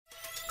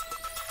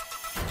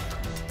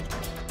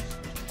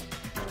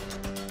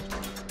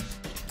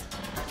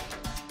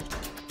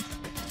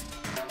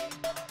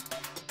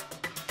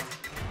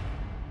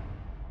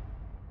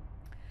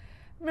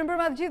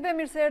Mirëmbrëma të gjithëve,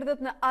 mirë se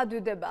erdhët në A2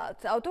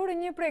 Debat. Autori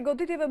një prej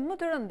goditjeve më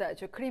të rënda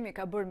që krimi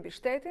ka bërë mbi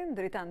shtetin,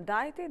 Dritan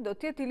Dajti, do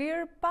t'jetë i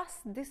lirë pas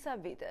disa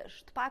vitesh.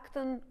 Të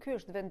paktën, ky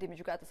është vendimi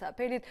i Gjykatës së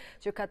Apelit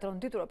që ka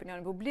tronditur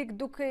opinionin publik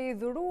duke i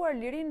dhuruar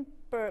lirinë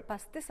për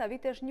pas disa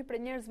vitesh një prej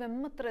njerëzve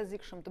më të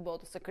rrezikshëm të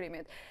botës së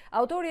krimit.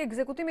 Autori i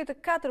ekzekutimit të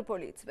 4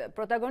 policëve,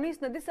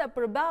 protagonist në disa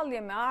përballje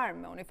me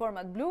armë me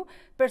uniformat blu,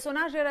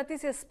 personazhe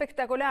ratisje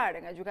spektakolare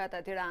nga Gjykata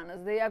e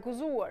Tiranës dhe i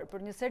akuzuar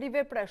për një seri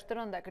veprash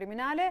të rënda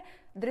kriminale,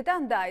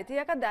 Dritan Dajti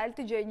ja ka dalë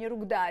të gjejë një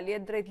rrugdalje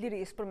drejt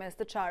lirisë përmes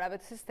të çarave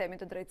të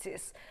sistemit të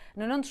drejtësisë.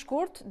 Në 9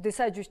 shkurt,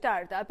 disa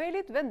gjyqtarë të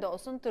Apelit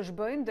vendosën të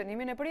zhbëjnë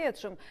dënimin e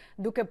përjetshëm,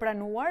 duke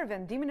pranuar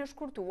vendimin e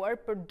shkurtuar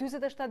për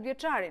 47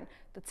 vjeçarin,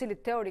 të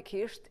cilit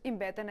teorikisht i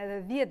mbeten edhe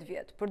 10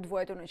 vjet për të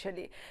vuajtur në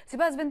qeli.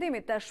 Sipas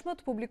vendimit tashmë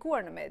të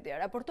publikuar në media,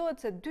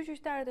 raportohet se 2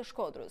 gjyqtarët e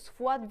Shkodrës,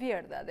 Fuad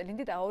Vjerdha dhe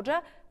Lindita Hoxha,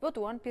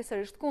 votuan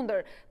pjesërisht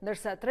kundër,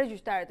 ndërsa 3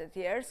 gjyqtarët e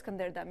tjerë,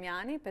 Skënder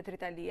Damjani,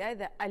 Petrita Liaj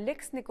dhe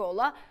Aleks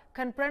Nikolla,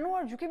 kanë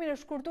pranuar gjykimin e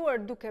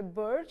shkurtuar duke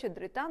bërë që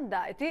Dritan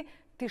Dajti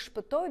t'i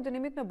shpëtoi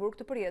dënimit me burg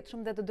të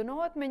përjetshëm dhe të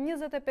dënohet me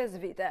 25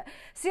 vite.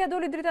 Si ja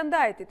doli Dritan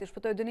Dajti t'i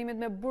shpëtoi dënimit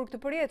me burg të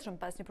përjetshëm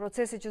pas një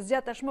procesi që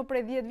zgjat tashmë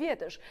prej 10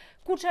 vjetësh?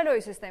 Ku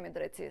çaloi sistemi i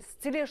drejtësisë?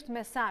 Cili është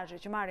mesazhi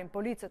që marrin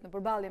policët në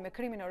përballje me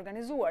krimin e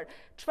organizuar?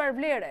 Çfarë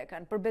vlere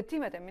kanë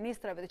përbetimet e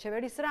ministrave të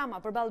qeverisë Rama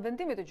përballë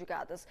vendimit të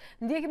Gjykatës?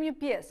 Ndjekim një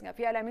pjesë nga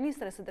fjala e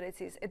ministres së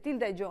drejtësisë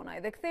Etilda Gjonaj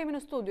dhe kthehemi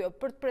në studio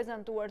për të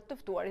prezantuar të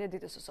ftuarit e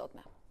ditës së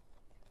sotme.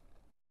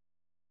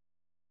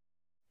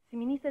 Si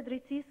Ministri i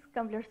Drejtësisë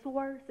kam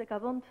vlerësuar se ka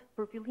vënd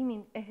për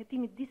fillimin e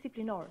hetimit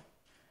disiplinor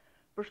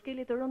për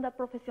shkelje të rënda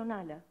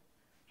profesionale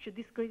që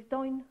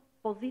diskreditojnë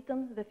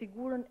pozitën dhe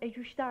figurën e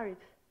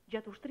gjyqtarit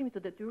gjatë ushtrimit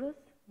të detyrës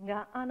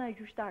nga ana e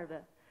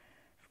gjyqtarëve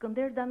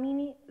Skënder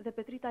Damini dhe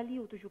Petrita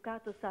Liu të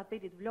Gjykatës së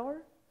Apelit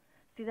Vlorë,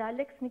 si dhe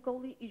Aleks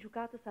Nikolli i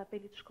Gjykatës së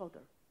Apelit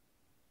Shkodër.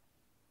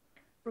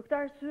 Për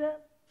këtë arsye,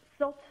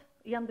 sot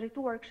jam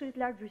drejtuar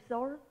Këshillit Lart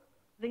Gjyqësor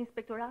dhe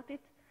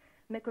Inspektoratit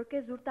me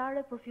kërkesë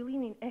zyrtare për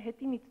fillimin e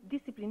hetimit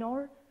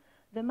disiplinor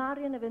dhe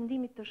marrjen e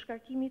vendimit të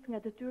shkarkimit nga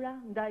detyra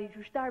ndaj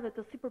gjyqtarëve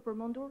të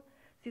sipërpërmendur,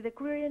 si dhe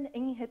kryerjen e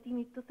një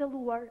hetimi të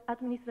thelluar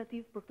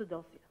administrativ për këtë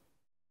dosje.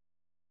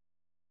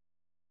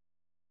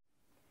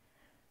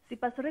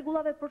 Sipas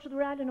rregullave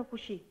procedurale në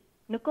fuqi,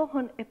 në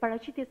kohën e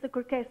paraqitjes së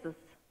kërkesës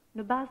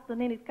në bazë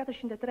të nenit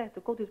 403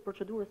 të Kodit të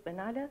Procedurës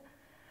Penale,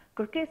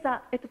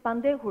 kërkesa e të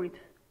pandehurit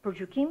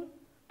për gjykim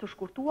të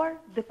shkurtuar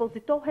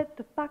depozitohet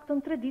të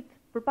paktën 3 ditë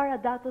përpara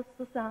datës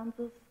së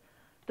seancës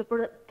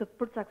të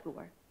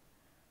përcaktuar.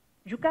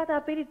 Gjykata e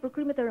Apelit për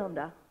krimet e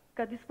rënda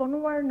ka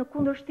disponuar në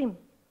kundërshtim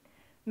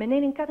me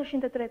nenin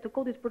 403 të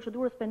Kodit të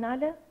Procedurës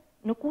Penale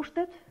në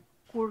kushtet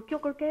kur kjo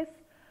kërkesë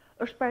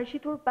është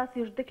paraqitur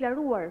pasi është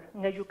deklaruar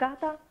nga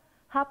gjykata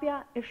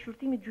hapja e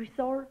shqyrtimit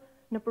gjyqësor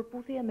në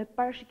përputhje me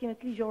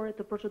parashikimet ligjore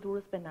të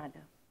procedurës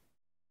penale.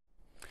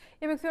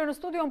 Jemi kthyer në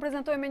studio, unë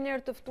prezantoj me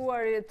njërë të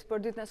ftuarit për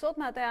ditën e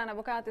sotme, ata janë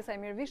avokati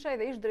Sajmir Vishaj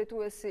dhe ish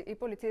drejtuesi i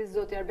policisë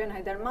zoti Arben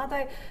Hajdar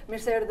Mataj.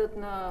 Mirë se erdhët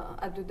në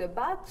A2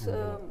 Debat.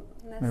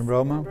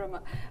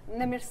 Mirëmbrëma.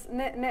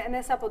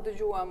 Ne sapo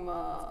dëgjuam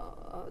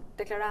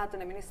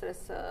deklaratën e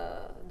ministres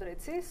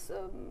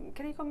drejtësisë.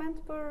 Keni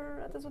koment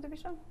për atë zoti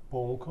Vishaj?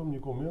 Po, unë kam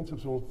një koment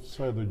sepse unë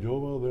sa e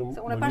dëgjova dhe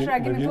unë e pash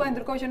reagimin tuaj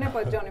ndërkohë që ne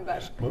po e dëgjonim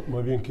bashkë.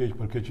 Më vjen keq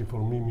për keq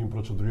informimin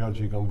procedurial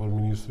që i kanë bërë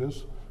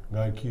ministres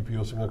nga ekipi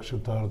ose nga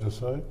këshilltarët e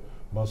saj,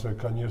 mbase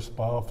ka njerëz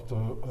pa aftë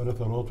rreth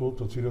rrotull,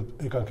 të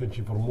cilët e kanë keq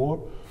informuar,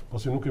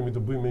 pasi nuk kemi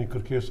të bëjmë me një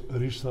kërkesë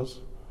rishtas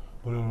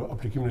për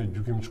aplikimin e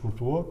gjykimit të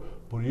shkurtuar,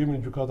 por jemi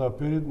në Gjykata e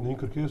Apelit në një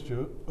kërkesë që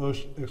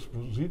është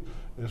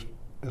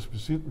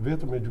eksplicit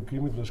vetëm me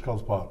gjykimit në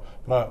shkallë parë.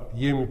 Pra,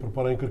 jemi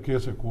përpara një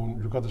kërkese ku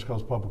Gjykata e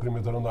shkallës parë për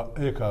krimet e rënda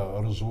e ka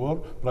rrëzuar,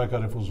 pra e ka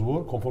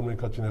refuzuar, konform me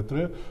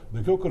 403,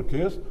 dhe kjo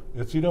kërkesë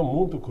e cila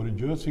mund të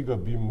korrigjohet si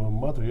gabim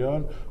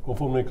material,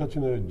 konform me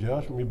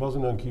 406, mi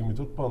bazën e ankimit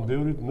të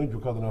pandehurit në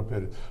Gjykatën e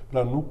Apelit.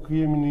 Pra, nuk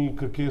jemi një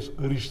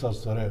kërkesë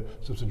rishtas të re,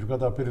 sepse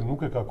Gjykata e Apelit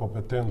nuk e ka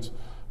kompetencë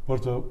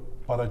për të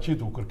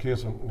paraqitur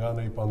kërkesën nga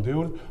ana e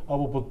pandehurit,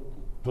 apo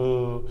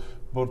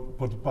për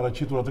të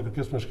paraqitur atë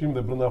kërkesë me shkrim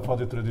dhe brenda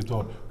afatit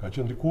kreditor. Ka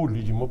qenë dikur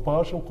ligji më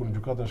pashëm, kur në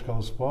Gjykatën e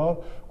shkallës parë,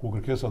 ku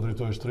kërkesa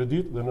drejtohej 3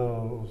 ditë dhe në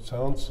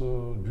seancë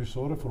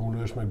gjyqësore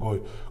formulohesh me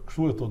gojë.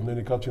 Kështu e thot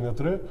neni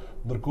 403,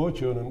 ndërkohë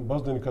që në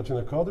bazë neni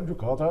 404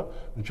 gjykata,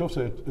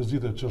 nëse e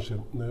zgjidhte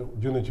çështjen në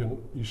gjendjen që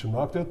ishin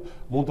aktet,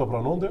 mund ta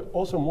pranonte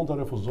ose mund ta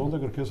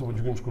refuzonte kërkesën për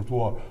gjykim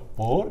shkurtuar.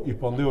 Por i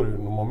pandehuri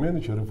në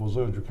momentin që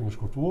refuzoi gjykimin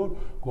shkurtuar,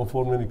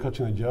 konform neni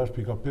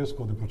 406.5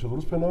 Kodit të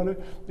Procedurës Penale,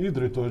 i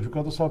drejtohej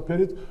Gjykatës së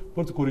Apelit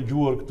për të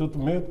korrigjuar këtë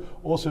të met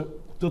ose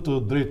të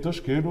drejtë të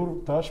shkelur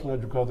tash nga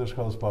Gjykata e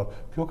shkallës parë.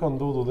 Kjo ka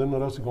ndodhur dhe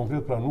në rastin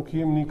konkret, pra nuk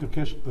jemi në një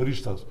kërkesë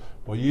rishtas,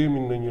 po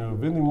jemi në një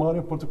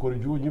vendimarrje për të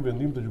korrigjuar një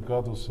vendim të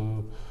Gjykatës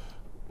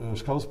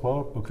shkallës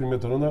parë për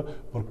krimet e rënda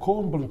për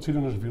kohën për në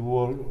cilën është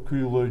zhvilluar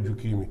ky lloj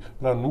gjykimi.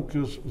 Pra nuk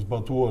është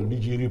zbatuar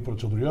ligji i ri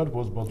procedurial,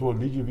 por zbatuar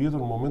ligji i vjetër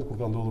në moment kur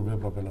ka ndodhur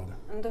vepra penale.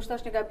 Ndoshta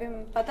është një gabim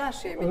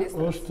padashje,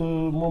 ministre. Është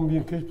më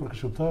mbien keq për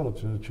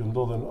këshilltarët që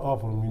ndodhen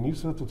afër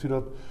ministrave, të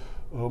cilat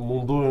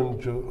mundohen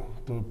që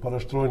të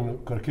parashtrojnë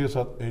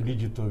kërkesat e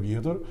ligjit të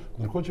vjetër,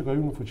 ndërkohë që ka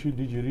hyrë në fuqi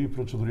ligji i ri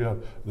procedurial.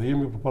 Dhe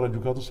jemi përpara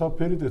Gjykatës së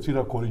Apelit, e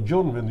cila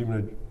korrigjon vendimin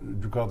e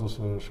Gjykatës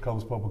së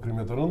shkallës pa për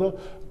krime të rënda,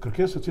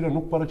 kërkesë e cila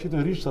nuk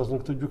paraqitet rishtas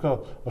në këtë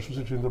gjykatë, ashtu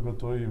siç e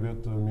interpretoi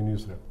vetë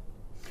ministri.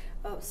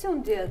 Si u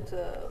ndjet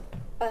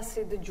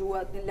pasi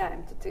dëgjuat një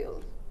lajm të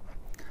tillë?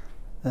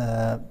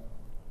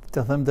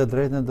 Të them të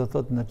drejtën, do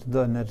thotë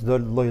në çdo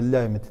lloj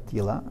lajme të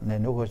tilla, ne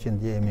nuk është që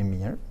ndjehemi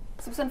mirë.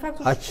 Sepse në fakt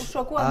u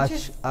shokuan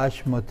gjithë. Aq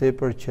më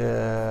tepër që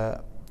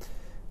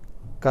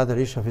 4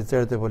 ish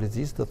oficerët e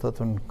policisë, do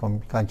thotë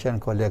kanë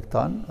qenë kolegë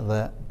tanë dhe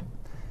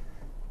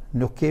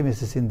nuk kemi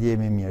se si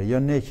ndjehemi mirë.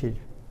 Jo ne që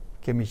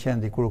kemi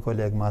qenë dikur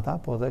kolegë me ata,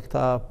 po dhe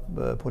këta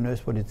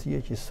punojës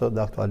policie që sot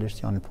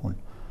aktualisht janë në punë.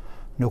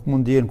 Nuk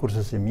mund ndjehen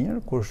kurse si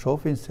mirë, kur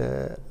shohin se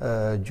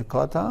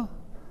gjykata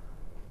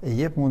e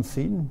jep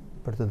mundësinë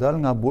për të dalë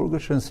nga burgu,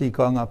 shënsi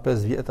ka nga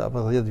 5 vjeta,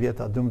 apo 10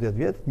 vjeta, 12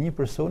 vjetë, një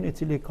person i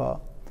cili ka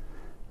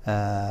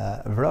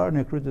vrarë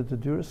në kryet të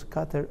detyrës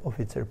 4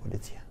 oficer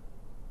policie.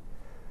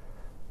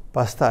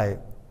 Pastaj,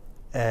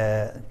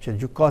 që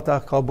gjykata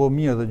ka bo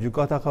mirë dhe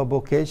gjykata ka bo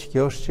keq,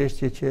 kjo është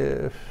çështje që,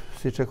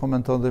 siç e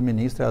komenton dhe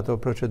ministri, ato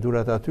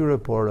procedurat atyre,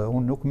 por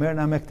unë nuk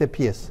merrna me këtë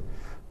pjesë.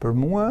 Për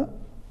mua,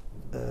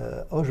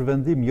 është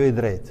vendim jo i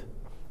drejtë.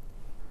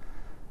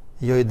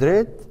 Jo i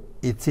drejtë,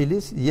 i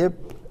cilis jep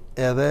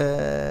edhe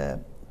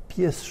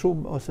pjesë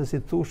shumë, ose si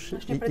thush,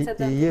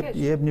 i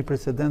jep një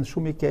precedent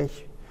shumë i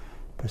keq,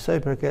 për sa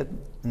i përket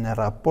në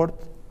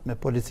raport me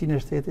policinë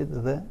e shtetit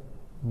dhe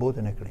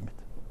botën e krimit.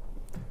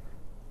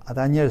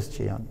 Ata njerëz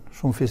që janë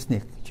shumë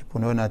fisnik, që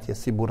punojnë atje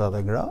si burra dhe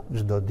gra,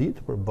 çdo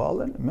ditë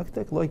përballen me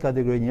këtë lloj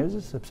kategori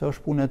njerëzish, sepse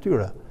është punë e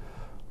tyre.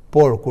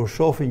 Por kur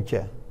shohin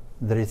që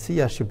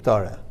drejtësia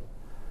shqiptare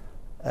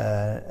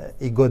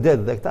i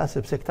godet dhe këta,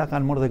 sepse këta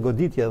kanë marrë dhe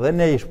goditje, dhe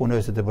ne ish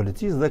punojësit e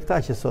policisë, dhe këta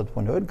që sot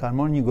punojnë, kanë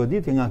marrë një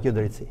goditje nga kjo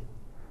drejtësi.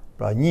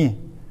 Pra një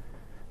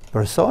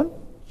person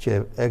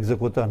që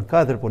ekzekuton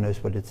 4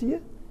 punojës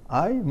policie,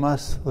 ai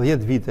mas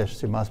 10 vitesh,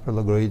 si mas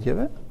për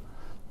goditjeve,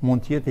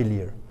 mund të jetë i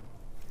lirë.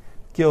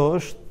 Kjo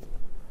është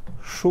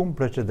shumë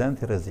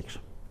precedent i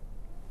rrezikshëm.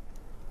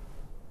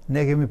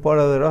 Ne kemi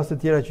parë edhe raste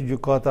tjera që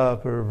gjykata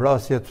për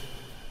vrasjet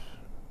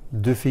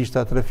 2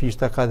 fishta, 3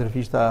 fishta, 4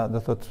 fishta,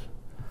 do thotë,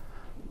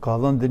 ka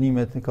dhënë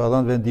dënimet, ka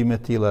dhënë vendime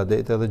të tilla,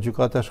 edhe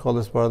gjykata e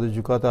shkollës parë dhe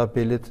gjykata e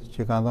Apelit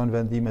që kanë dhënë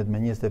vendimet me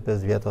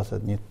 25 vjet ose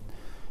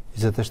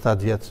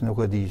 27 vjet,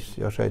 nuk e di,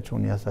 është ai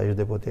çuni asaj është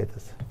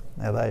deputetës.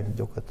 Edhe ai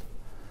duket.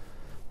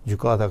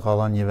 Gjykata ka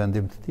dhënë një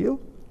vendim të tillë,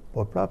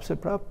 por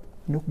prapë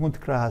nuk mund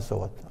të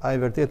krahasohet. Ai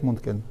vërtet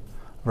mund të kenë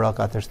vrarë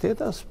 4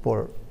 shtetas,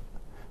 por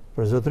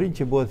për zotrin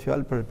që bëhet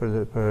fjalë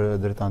për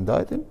Dritan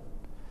Dajtin,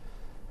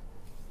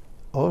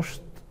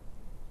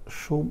 është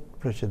shumë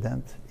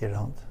precedent i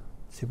rëndë,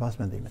 sipas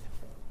mendimit.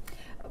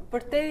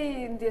 Për te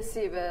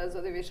ndjesive,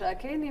 zoti Visha,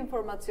 keni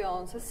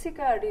informacion se si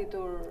ka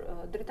arritur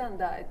Dritan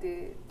Dajti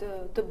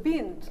të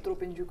bindë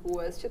trupin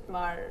gjykues që të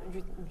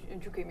marrë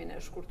gjykimin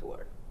e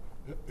shkurtuar?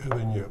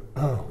 Edhe një,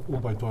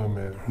 unë pajtoj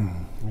me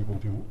mikun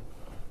tim,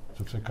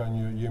 sepse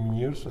jemi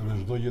njerëz edhe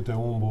çdo jetë e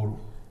humbur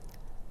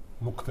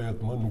nuk kthehet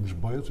më, nuk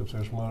zhbëhet,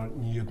 sepse është marrë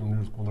një jetë në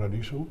mënyrë të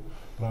kontradiktshme.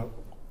 Pra,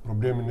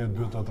 problemin ne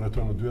duhet ta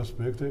trajtojmë në 2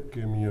 aspekte.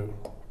 Kemi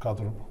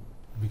 4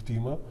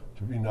 viktima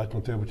që vinë aq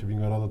më tepër që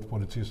vinë nga radhat e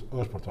policisë,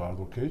 është për të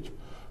ardhur keq.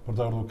 Për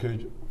të ardhur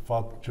keq,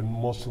 fat që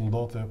mos së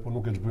ndodhte, po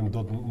nuk e çbëjmë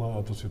dot më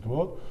atë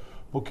situatë.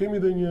 Po kemi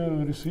edhe një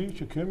risi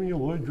që kemi një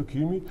lloj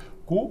gjykimi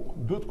ku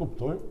duhet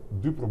kuptojmë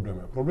 2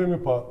 probleme. Problemi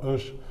i parë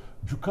është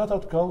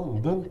gjykatat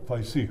kanë dhënë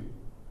fajsi.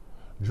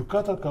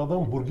 Gjykata ka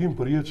dhënë burgim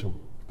përjetshëm.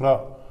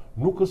 Pra,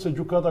 nuk është se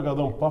gjykata ka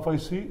dhënë pa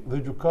fajsi dhe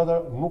gjykata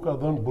nuk ka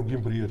dhënë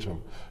burgim përjetshëm.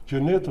 Që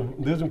ne të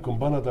ndezim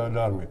këmbanat e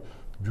alarmit.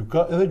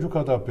 Edhe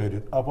gjykata e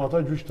Apelit, apo ata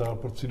gjyqtarë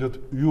për cilët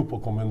ju po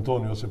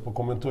komentoni ose po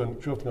komentojnë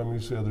qoftë nga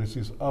Ministria e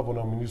Drejtësisë apo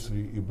nga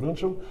Ministri i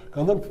Brendshëm,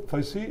 kanë dhënë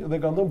fajsi dhe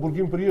kanë dhënë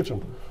burgim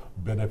përjetshëm.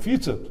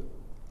 Beneficet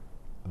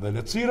dhe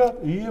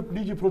lehtësirat i jep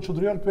ligji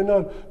procedurial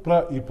penal.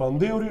 Pra, i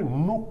pandeuri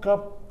nuk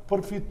ka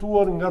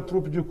përfituar nga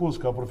trupi gjykues,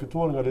 ka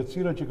përfituar nga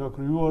lehtësira që ka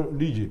krijuar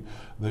ligji.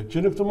 Dhe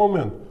që në këtë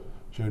moment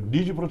që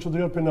ligji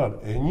procedurial penal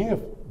e njeh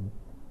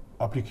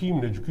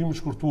aplikimin e gjykimit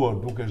shkurtuar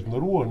duke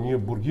zhndëruar një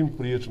burgim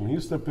përjetshëm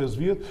 25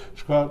 vjet,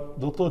 shka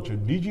do të thotë që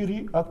ligji i ri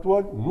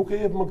aktual nuk e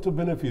jep më këtë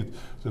benefit,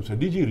 sepse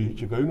ligji i ri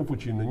që ka hyrë në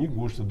fuqi në 1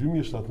 gusht të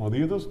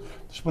 2017-s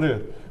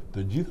shpreh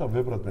të gjitha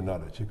veprat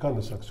penale që kanë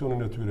në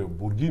saksionin e tyre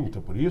burgim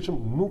të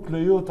përjetshëm nuk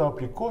lejohet të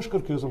aplikosh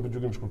kërkesën për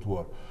gjykim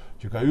shkurtuar,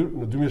 që ka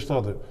hyrë në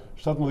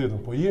 2017,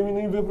 po jemi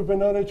në një vepër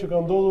penale që ka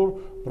ndodhur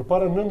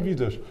përpara 9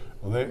 vitesh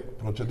dhe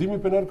procedimi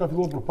penal ka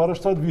filluar përpara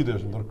 7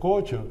 vitesh,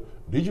 ndërkohë që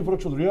ligji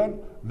procedurial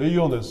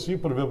lejon si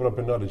për vepra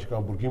penale që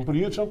kanë burgim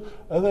përjetshëm,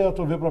 edhe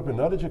ato vepra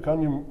penale që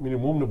kanë një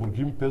minimum në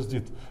burgim 5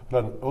 ditë,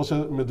 pra ose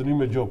me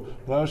dënim me gjobë.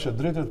 Pra është e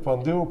drejtë të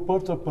pandehur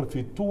për të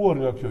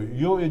përfituar nga kjo,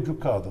 jo e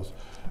gjykatës.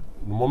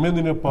 Në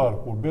momentin e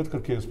parë kur bëhet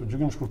kërkesë për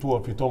gjykim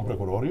shkurtuar fiton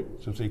prokurori,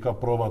 sepse i ka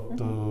provat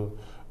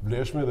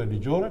vlefshme dhe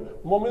ligjore,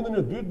 në momentin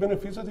e dytë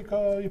beneficet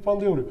i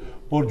pandehuri.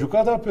 Por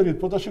gjykata e Apelit,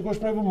 po ta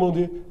shikosh me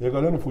vëmendje, e ka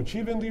lënë në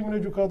fuqi vendimin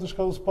e gjykatës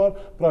shkallës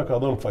parë, pra ka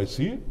dhënë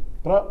fajsi,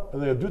 pra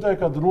edhe e dyta e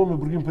ka dënuar me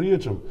burgim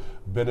përjetshëm.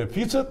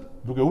 Beneficet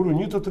duke ulur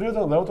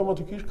 1/3 dhe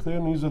automatikisht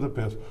kthehen në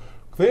 25.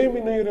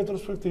 Kthehemi në një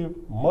retrospektiv,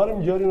 marrim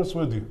ngjarjen e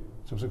Suedi,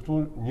 sepse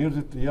këtu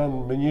njerëzit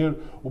janë me njëherë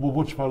u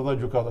bë çfarë dha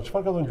gjykata.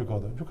 Çfarë ka dhënë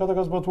gjykata? Gjykata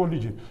ka zbatuar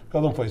ligjin,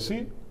 ka dhënë fajsi,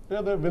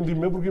 edhe vendim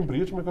me burgim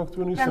përjetshëm e ka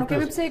kthyer në 25. Nuk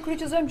kemi pse i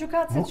kryqëzojmë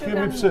gjykatën që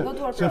kanë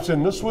votuar. Sepse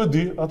në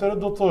Suedi, atëherë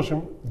do të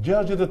thoshim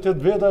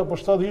 68 veta apo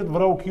 70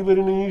 vrau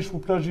killerin në një ish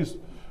plazhist.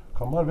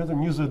 Ka marrë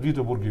vetëm 20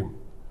 vite burgim.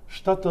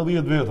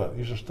 70 veta,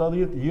 ishte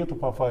 70 jetë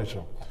pa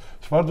fajshëm.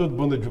 Çfarë do të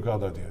bënte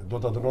gjykata atje? Do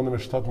ta dënonte me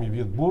 7000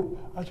 vjet burr,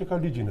 aq që ka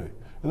ligjin ai.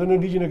 Edhe në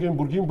ligjin e kemi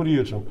burgim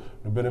përjetshëm,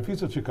 në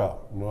beneficet që ka,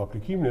 në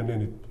aplikimin e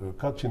nenit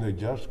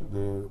 406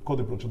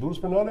 kodit procedurës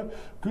penale,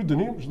 ky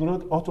dënim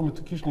zhdurohet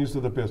automatikisht në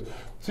 25.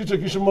 Siç e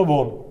kishim më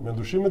vonë, me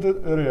ndryshimet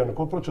e reja në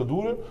kod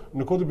procedure,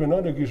 në kodin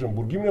penal e kishim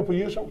burgimin e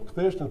përjetshëm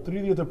kthehesh në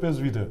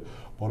 35 vite.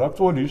 Por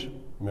aktualisht,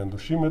 me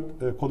ndryshimet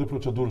e kodit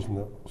procedurës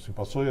si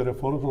pasojë e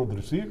reformës në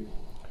drejtësi,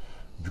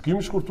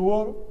 gjykimi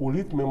shkurtuar u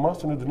lit me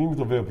masën e dënimit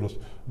të veprës.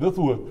 Dhe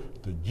thuhet,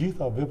 të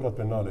gjitha veprat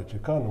penale që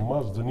kanë në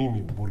masë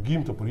dënimi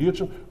burgim të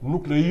përjetshëm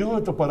nuk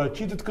lejohet të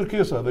paraqitet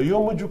kërkesa dhe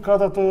jo më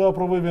gjykata të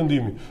aprovojë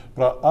vendimin.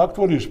 Pra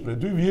aktualisht prej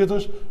 2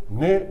 vjetësh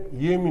ne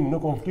jemi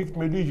në konflikt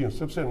me ligjin,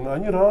 sepse në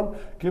një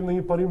anë kemi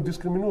një parim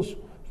diskriminues.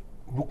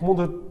 Nuk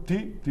mundet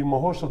ti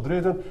mohosh së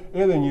drejtën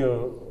edhe një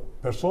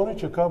personi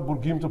që ka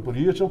burgim të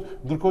përjetshëm,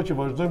 ndërkohë që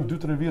vazhdojmë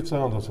 2-3 vjet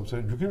seanca, sepse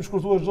gjykimi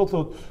shkurtuar çdo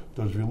thotë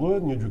të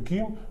zhvillohet një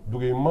gjykim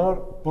duke i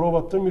marrë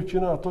prova të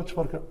mirëqenia ato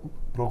çfarë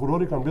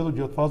prokurori ka mbledhur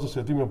gjatë fazës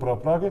së hetimit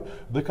paraprake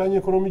dhe ka një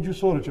ekonomi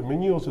gjyqësore që me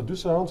 1 ose 2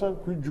 seanca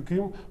ky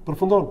gjykim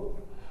përfundon.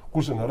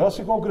 Kurse në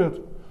rasti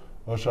konkret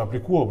është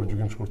aplikuar për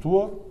gjykim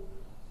shkurtuar,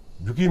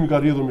 gjykimi ka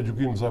rrjedhur me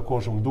gjykim të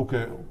zakonshëm duke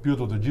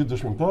pyetur të gjithë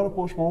dëshmitarët,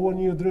 po është mohuar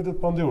një drejtë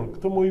pandehur.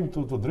 Këtë mohim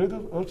të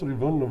drejtës është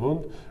rivënë në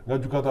vend nga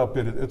gjykata e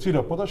Apelit, e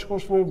cila po ta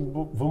shikosh me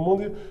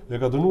vëmendje e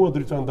ka dënuar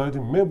Dritan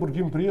Dajti me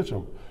burgim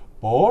përjetshëm.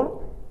 Por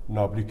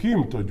në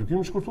aplikim të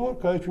gjykimit shkurtuar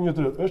ka hequr një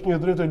drejtë. Është një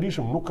drejtë e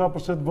lishëm, nuk ka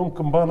pse të vëmë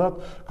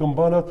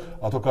këmbanat,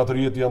 ato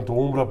 4 jetë janë të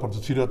humbura për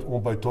të cilat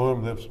unë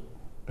pajtohem dhe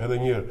edhe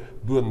një herë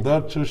duhet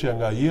ndarë çështja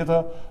nga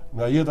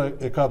jeta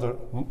e 4,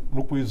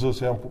 nuk po i zë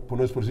se janë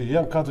punës policie,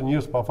 janë 4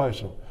 njerëz pa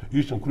fajshëm.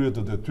 Ishte në krye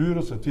të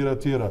detyrës e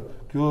tjera.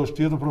 Kjo është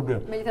tjetër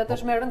problem. Megjithatë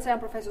është më rëndë se janë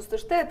profesionist të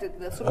shtetit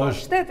dhe sulmon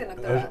shtetin në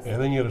këtë rast.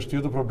 Edhe një herë është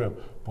tjetër problem.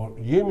 Por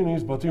jemi në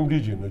një zbatim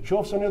ligji. Në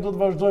qoftë se ne do të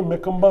vazhdojmë me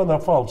këmbana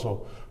falso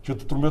që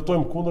të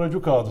trumbetojmë kundra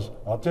gjykatës,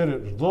 atëherë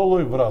çdo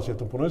lloj vrasje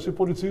të punësit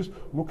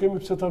policisë nuk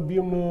kemi pse ta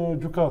bijmë në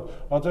gjykatë.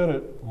 Atëherë,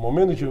 në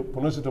momentin që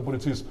punësit e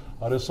policisë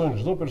arrestojnë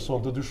çdo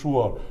person të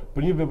dyshuar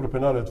për një vepër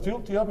penale të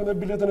tillë, t'i japin edhe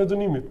biletën e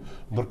dënimit.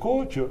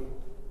 Ndërkohë që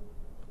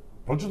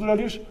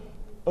proceduralisht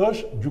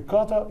është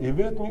gjykata i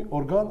vetmi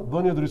organ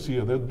dhënie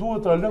drejtësie dhe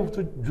duhet ta lëmë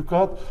këtë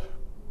gjykatë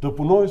të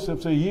punojë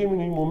sepse jemi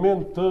në një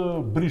moment të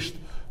brisht.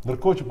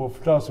 Ndërkohë që po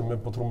flasim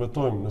po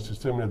trumbetojmë në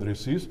sistemin e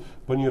drejtësisë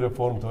për një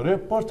reformë të re,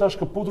 për ta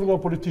shkëputur nga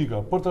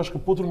politika, për ta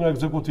shkëputur nga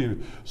ekzekutivi.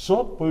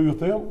 Sot po ju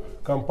them,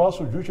 kam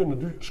pasur gjyqje në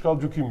 2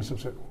 shkallë gjykimi,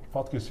 sepse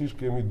fatkeqësisht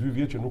kemi 2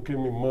 vjet që nuk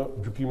kemi më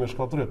gjykime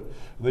shkallë tretë.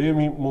 Dhe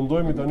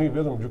mundohemi tani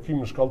vetëm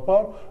gjykim në shkallë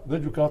parë dhe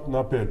gjykatë në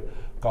apel.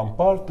 Kam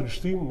parë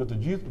trishtim në të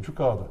gjithë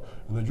gjykatat.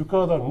 Dhe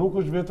gjykata nuk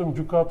është vetëm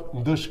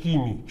gjykatë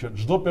ndëshkimi, që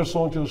çdo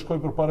person që të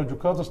shkojë përpara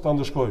gjykatës ta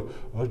ndëshkojë.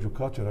 Është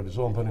gjykatë që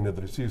realizon dhënien e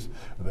drejtësisë.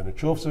 Dhe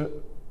nëse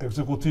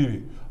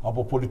ekzekutivi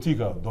apo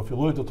politika do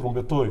fillojë të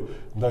trumbetojë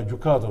ndaj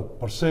gjykatës,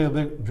 përse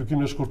edhe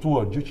gjykimin e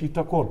shkurtuar, gjë që i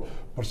takon,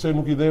 përse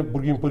nuk i dhe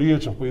burgim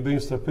përjetshëm, po i dhe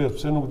 25,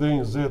 pse nuk dhe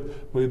 20,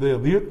 po i dhe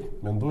 10,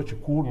 mendoj që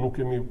kur nuk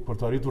kemi për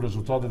të arritur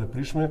rezultatet e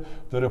prishme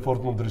të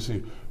reformës në drejtësi.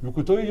 Ju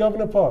kujtoj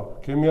javën e parë,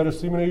 kemi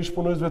arrestimin e ish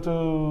punësve të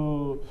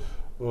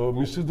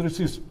Ministrisë së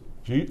Drejtësisë,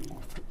 që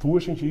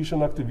thuheshin që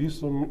ishin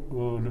aktivistë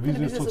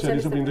lëvizjes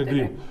socialiste për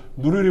integrim.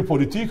 Ndryri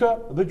politika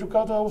dhe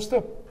gjykata u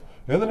step.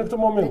 Edhe në këtë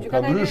moment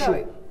ka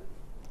ndryshuar.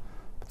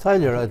 Ca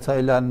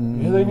i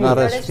lanë në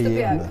arresti.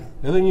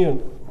 Edhe një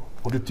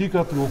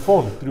politika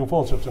triumfon,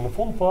 sepse në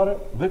fund fare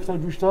dhe këta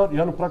gjyqtarë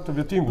janë në prag të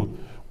vetingut.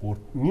 Kur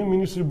një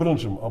ministri i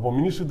brendshëm apo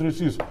ministri i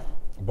drejtësisë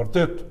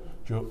vërtet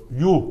që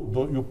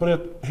ju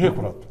pret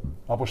hekurat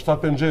apo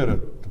 7 penxhere,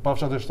 të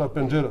pafshat e 7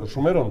 penxhere,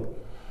 shumë e rëndë,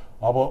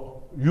 apo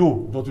ju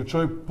do t'i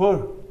çoj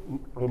për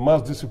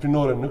mas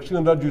disiplinore në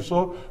Këshillin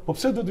Lartgjyqësor, po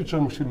pse do t'i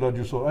çojmë në Këshillin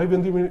Lartgjyqësor? Ai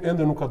vendimi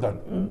ende nuk ka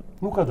dalë.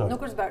 Nuk ka dalë.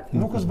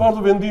 Nuk është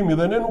zbardhur vendimi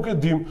dhe ne nuk e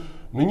dim.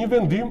 Në një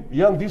vendim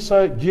janë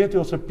disa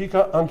gjetje ose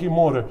pika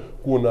ankimore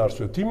ku në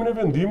arsyetimin e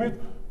vendimit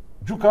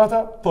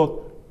gjykata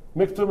thotë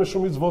me këtë me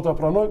shumicë vota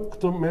pranoj,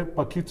 këtë me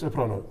pakicë e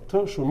pranoj.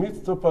 Të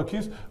shumicë të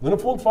pakicë dhe në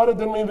fund fare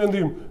del me një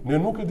vendim. Ne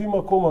nuk e dim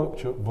akoma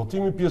që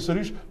votimi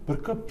pjesërisht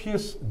për këtë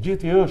pjesë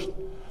gjetje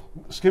është.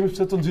 S'kemi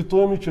pse të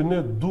nxitohemi që ne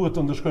duhet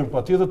të ndëshkojmë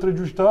patjetër 3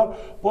 gjyqtar,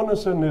 po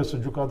nëse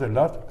gjykata e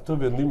lartë këtë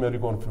vendim e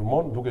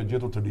rikonfirmon duke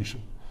gjetur të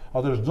lishëm.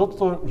 Atëherë çdo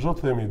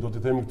të themi, do t'i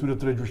themi këtyre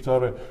 3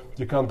 gjyqtarëve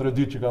që kanë 3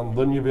 ditë që kanë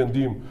dhënë një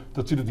vendim,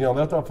 të cilët janë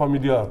dhe ata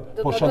familjar,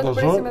 po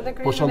shantazhojnë.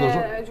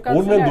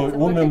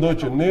 Unë mendoj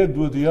që ne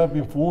duhet t'i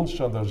japim fund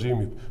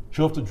shantazhimit,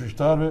 qoftë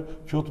gjyqtarëve,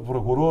 qoftë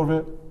prokurorëve,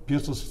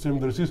 pjesë të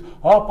sistemit drejtësisë,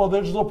 apo dhe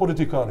çdo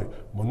politikani.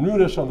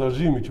 Mënyra e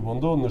shantazhimit që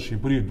ndodh në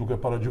Shqipëri duke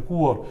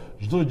paragjykuar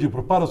çdo gjë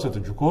përpara se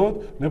të gjykohet,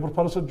 ne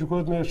përpara se të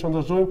gjykohet ne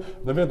shantazhojmë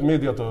dhe vetë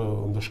media të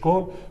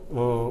ndëshkon,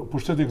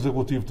 pushteti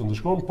ekzekutiv të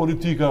ndëshkon,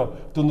 politika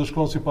të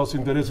ndëshkon sipas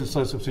interesit të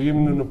saj sepse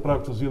jemi në prag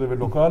të zgjedhjeve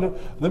lokale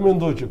dhe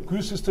mendoj që ky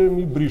sistem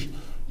i brisht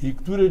i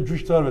këtyre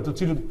gjyqtarëve të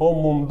cilët po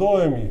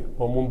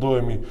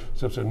mundohemi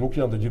sepse nuk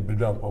janë të gjithë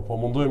brillant, po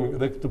mundohemi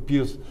edhe këtë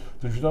pjesë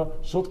të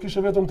gjyqtarëve, sot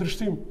kishte vetëm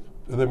trishtim.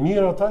 Edhe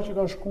mirë ata që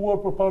kanë shkuar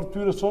përpara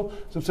tyre sot,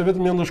 sepse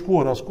vetëm janë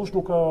ndëshkuar, askush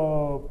nuk ka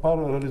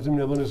parë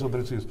realizimin e dhënies së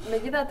drejtësisë.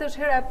 Megjithatë është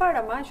hera e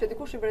parë që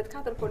dikush i vret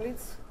 4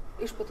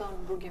 policë i shpëton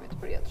burgimit të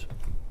përjetshëm.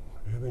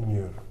 Edhe një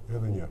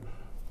herë.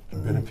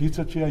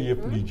 Beneficet që ja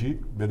jep ligji,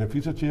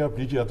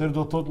 atëherë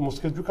do të thotë mos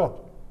ketë gjykatë.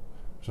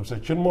 Sepse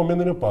që në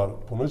momentin e parë,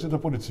 punojësit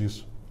e policisë,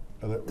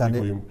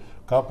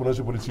 ka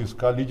punojësit e policisë,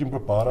 ka ligjin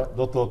përpara,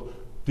 do të thotë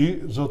ti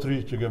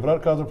zotëri që ke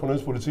vrarë 4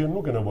 punojës policie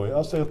nuk e nevojë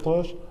as të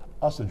jetohesh,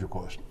 as të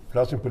gjykohesh.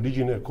 Flasim për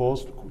ligjin e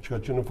kohës që ka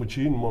qenë në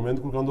fuqi në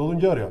momentin kur ka ndodhur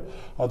ngjarja.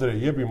 Atëherë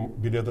jepim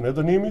biletën e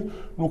dënimit,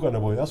 nuk ka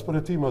nevojë as për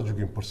hetim as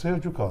gjykim. Përse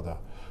gjykata?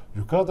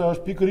 Gjykata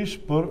është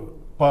pikërisht për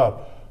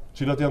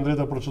cilat janë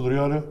drejta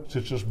procedurale,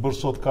 siç është bërë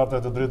sot karta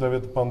e të drejtave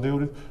të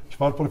pandeurit,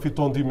 çfarë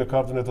përfiton ti me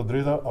kartën e të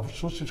drejta,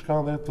 ashtu siç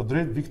kanë dhe të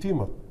drejtë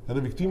viktimat.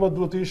 Edhe viktimat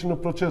duhet të ishin në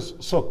proces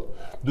sot.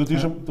 Duhet të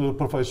ishin të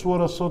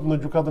përfaqësuara sot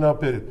në gjykatën e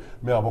Apelit,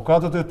 me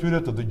avokatët e tyre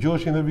të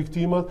dëgjoheshin dhe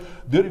viktimat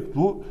deri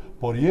këtu,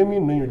 por jemi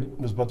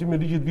në zbatim e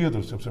ligjit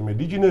vjetër, sepse me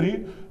ligjin e ri,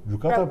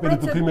 gjykata e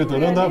Apelit të krimit të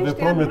rënda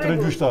vepron me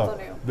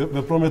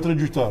 3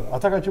 gjyqtarë.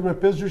 Ata kanë qenë me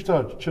 5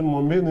 gjyqtarë, që në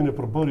momentin e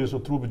përbërjes së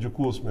trupit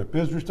gjykues me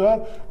 5 gjyqtarë,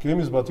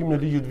 kemi zbatimin e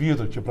ligjit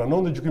vjetër që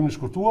pranon dhe gjykimin e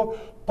shkurtuar,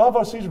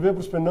 pavarësisht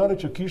veprës penale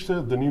që kishte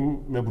dënim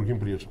me burgim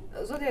përjetshëm.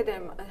 Zoti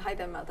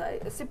Hajtem Ataj,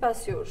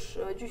 sipas jush,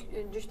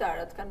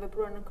 gjyqtarët kanë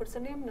vepruar në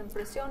kërcënim, në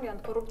presion,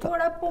 janë të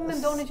korruptuar apo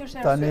mendoni që është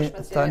arsye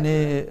speciale? Tani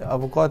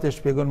avokati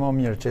shpjegon më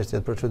mirë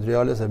çështjet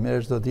procedurale se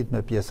merr çdo ditë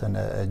me pjesën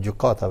e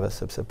gjykatave,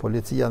 sepse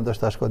policia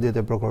ndoshta shkodit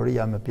e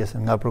prokuroria me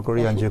pjesën nga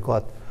prokuroria në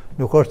gjykatë,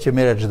 nuk është që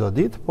merret çdo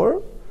ditë, por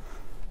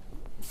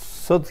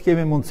sot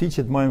kemi mundësi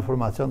që të marrim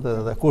informacion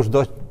dhe kush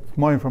do të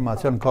marrë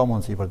informacion ka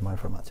mundësi për të marrë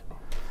informacion.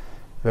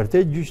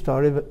 Vërtet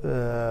gjyqtari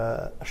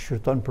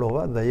shqyrton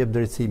provat dhe jep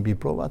drejtësi mbi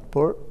provat,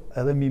 por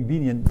edhe mbi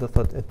bindjen do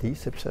thotë e tij,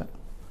 sepse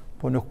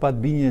po nuk pat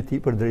bindjen e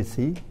tij për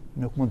drejtësi,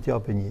 nuk mund të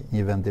japë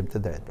një vendim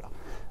të drejtë.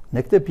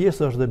 Në këtë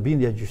pjesë është dhe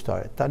bindja e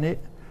gjyqtarit. Tani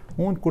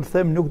unë kur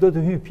them nuk do të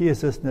hyj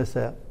pjesës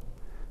nëse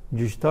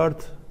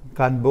gjyqtarët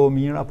kanë bë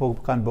mirë apo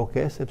kanë bë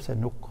keq, sepse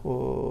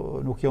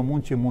nuk jo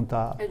mund që mund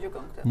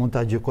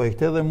ta gjykoj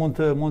këtë dhe mund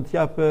të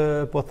jap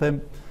po them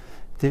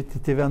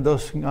ti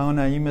vendos nga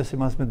ana ime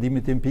sipas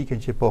mendimit tim pikën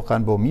që po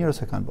kanë bë mirë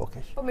ose kanë bë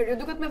keq. Po mirë, ju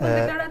duket me vend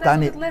deklarata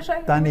të leshaj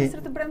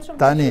ministrit të brendshëm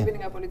të shqipin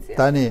nga policia.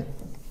 Tani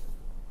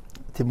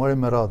ti mori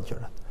me radhë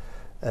gjërat.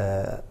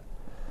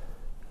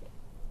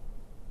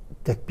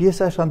 Tek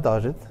pjesa e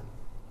shantazhit,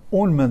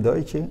 unë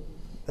mendoj që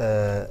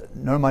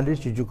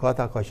normalisht që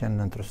gjykata ka qenë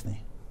në trusni.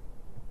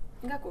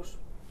 Nga kush?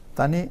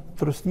 Tani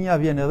trusnia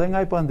vjen edhe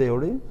nga i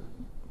pandeuri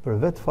për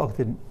vetë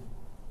faktin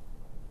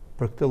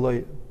për këtë lloj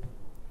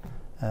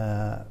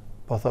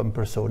po them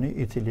personi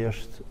i cili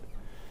është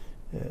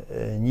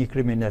një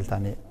kriminal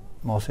tani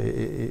mos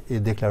i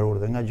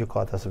deklaruar dhe nga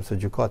gjykata sepse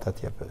gjykata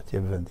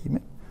t'jep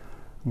vendimin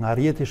nga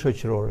rrjeti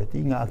shoqëror i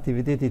tij, nga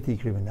aktiviteti i tij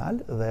kriminal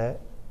dhe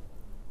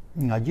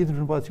nga gjithë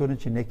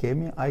informacionet që ne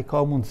kemi, ai ka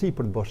mundësi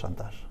për të bërë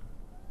shantazh.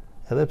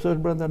 Edhe pse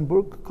është brenda në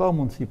burg, ka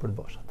mundësi për të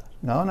bërë shantazh.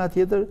 Nga ana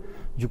tjetër,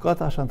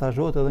 gjykata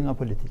shantazhohet edhe nga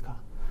politika.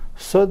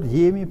 Sot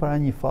jemi para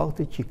një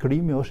fakti që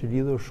krimi është i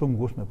lidhur shumë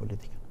ngushtë me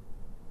politikën.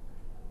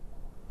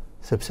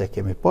 Sepse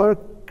kemi parë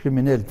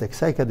kriminal të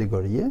kësaj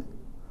kategorie,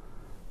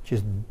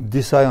 që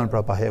disa janë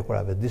pra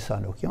pahekurave,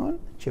 disa nuk janë,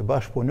 që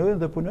bashkëpunojnë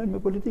dhe punojnë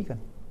me politikën.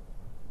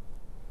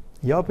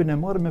 Japin e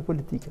marrë me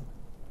politikën.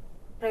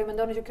 Pra i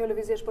mendoni që kjo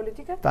lëvizje është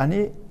politike?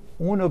 Tani,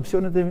 unë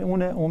opsionet e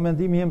unë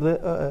mendimi jem dhe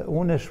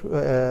unë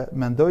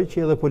mendoj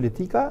që edhe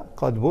politika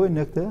ka të bëjë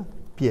në këtë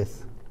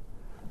pjesë.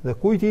 Dhe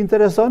kujt i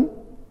intereson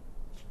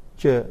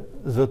që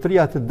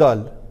zotëria të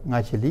dalë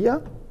nga qelia,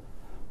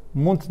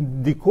 mund të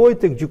ndikojë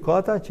tek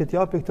gjykata që të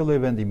japë këtë lloj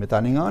vendimi.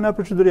 Tani nga ana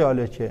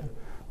procedurale që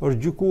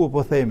është gjykuar,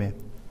 po themi,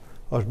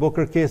 është bërë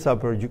kërkesa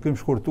për gjykim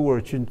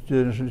shkurtuar që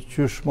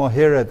më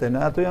herët e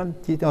ato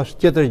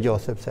është tjetër gjë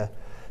sepse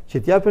që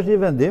të japësh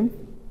një vendim,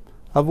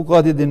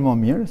 avokati din më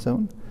mirë se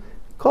unë,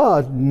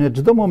 ka në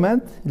çdo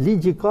moment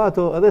ligji ka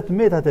ato edhe të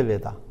metat e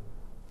veta.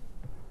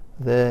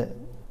 Dhe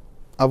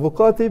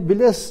avokati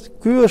biles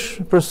ky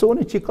është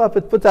personi që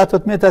kapet për ato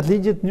të metat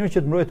ligjit në mënyrë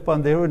që të mbrojë të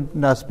pandehurin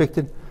në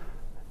aspektin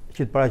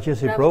që të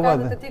paraqesë prova.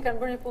 Avokatët e tij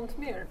kanë bërë një punë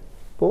të mirë.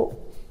 Po,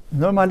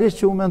 normalisht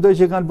që unë mendoj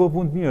që kanë bërë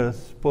punë të mirë,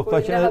 po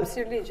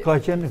ka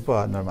qenë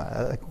po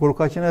normal, kur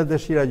ka qenë edhe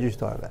dëshira e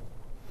gjyqtarëve.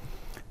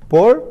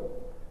 Por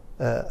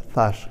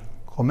thash,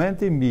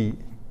 Komenti mbi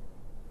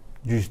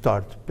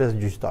gjyqtarët, 5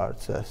 gjyqtarët,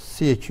 se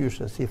si e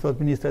qyshe, si thot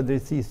Ministra e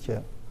Drejtësisë që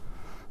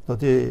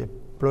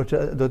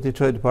do t'i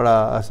çojnë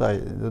para asaj,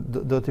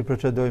 do t'i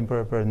procedojnë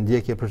për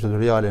ndjekje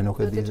procedurale,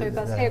 nuk e di. Do t'i çojnë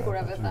pas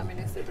hekurave, tha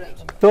Ministri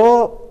Brendshëm. Këto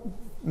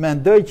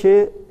mendoj që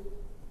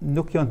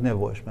nuk janë të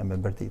nevojshme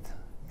me vërtet.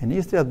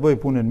 Ministri atë bëj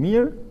punën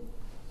mirë,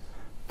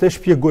 të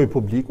shpjegoj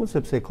publikun,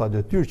 sepse ka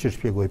detyrë që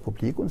shpjegoj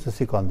publikun, se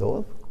si ka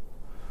ndodhur.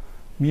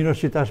 Mirë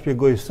është që ta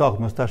shpjegoj saktë,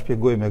 mos ta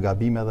shpjegoj me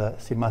gabime dhe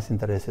sipas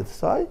interesit të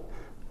saj,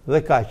 dhe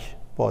kaq.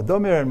 Po, do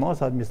merren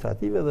masa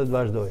administrative dhe të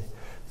vazhdoj.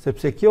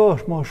 Sepse kjo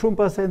është më shumë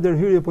pasaj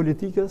ndërhyrje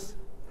politikës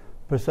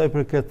për sa i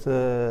përket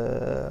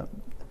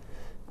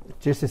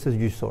çështjes së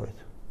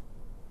gjyqësorit.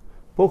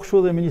 Po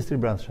kështu dhe Ministri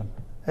Brendshëm.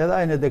 Edhe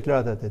ai në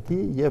deklaratat e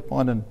tij jep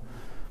anën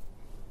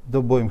do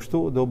bëjmë kështu,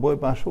 do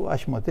bëjmë ashtu,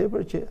 aq më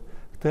tepër që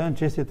këto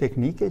janë çështje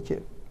teknike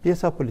që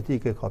pjesa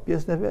politike ka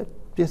pjesën e vet,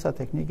 pjesa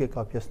teknike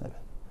ka pjesën e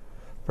vet.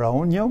 Pra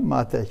unë jam me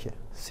atë që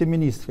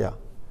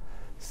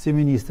si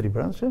Ministri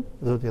Brendshëm,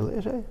 zoti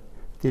Leshaj,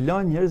 t'i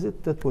lanë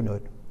njerëzit të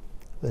punojnë.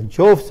 Dhe në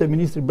qoftë se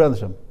Ministri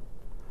Brendshëm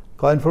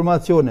ka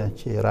informacione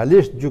që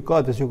realisht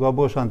gjykatës ju ka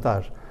bërë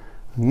shantazh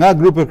nga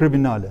grupe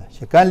kriminale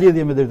që kanë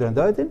lidhje me Dritan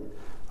Dajtin,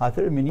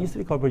 atëherë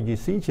ministri ka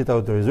përgjegjësi që ta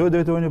autorizojë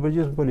drejtorin e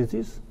përgjithshëm të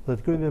policisë dhe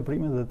të kryejë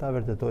veprimet dhe ta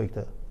vërtetojë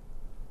këtë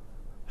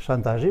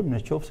shantazhim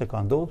në qoftë se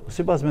ka ndodhur,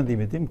 sipas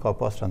mendimit tim ka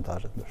pas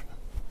shantazhe të ndryshme.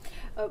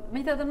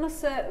 Megjithatë,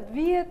 nëse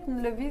vihet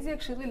në lëvizje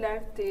Këshilli i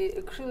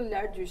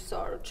Lartë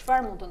Gjyqësor,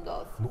 çfarë mund të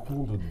ndodhë? Nuk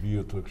mund të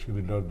vihet Këshilli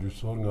i Lartë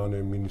Gjyqësor nga ana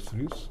e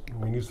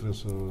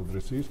Ministres së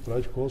Drejtësisë, për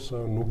aq kohë sa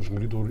nuk është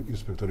ngritur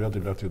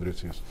Inspektoriati i Lartë i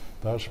Drejtësisë.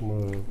 Tashmë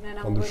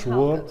ka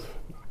ndryshuar,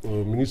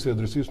 Ministri i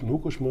Drejtësisë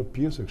nuk është më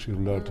pjesë e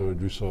Këshillit të Lartë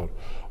Gjyqësor.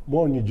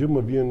 Mo një gjë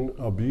më vjen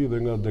abi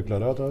dhe nga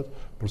deklaratat,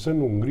 përse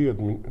nuk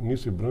ngrihet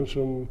Ministri i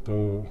Brendshëm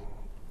të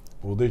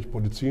udhëheq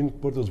policinë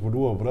për të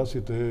zbuluar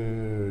vrasjet e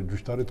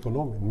gjyqtarit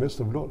ekonomik në mes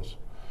të Vlorës.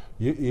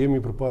 Jemi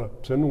përpara.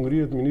 Pse nuk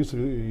ngrihet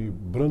Ministri i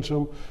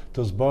Brendshëm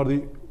të zbardhi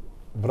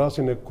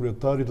vrasjen e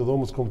kryetarit të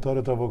dhomës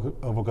kombëtare të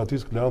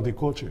avokatisë Kleanti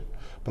Koçi.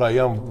 Pra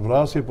janë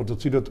vrasje për të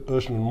cilët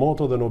është në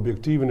moto dhe në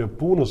objektivin e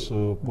punës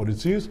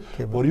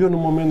policisë, por jo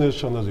në momentin e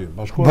shantazhimit.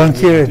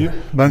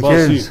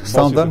 Bankieri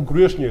standard të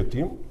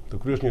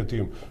kryesh një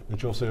hetim,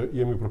 nëse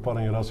jemi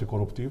përpara një rasti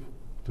korruptiv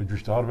të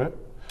gjyqtarëve,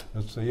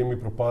 nëse jemi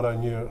përpara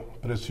një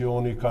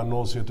presioni,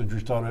 kanosje të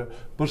gjyqtarëve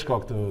për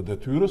shkak të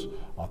detyrës,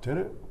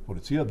 atëherë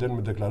policia del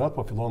me deklarat,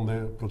 pa fillon dhe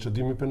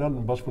procedimi penal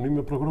në bashkëpunim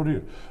me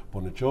prokurorinë. Po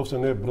në qoftë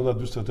se ne brenda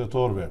 48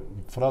 orëve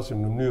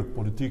frasim në mënyrë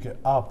politike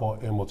apo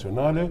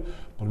emocionale,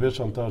 përveç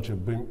shantazh që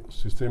bëjmë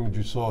sistemi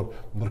gjyqësor,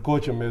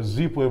 ndërkohë që me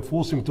zi po e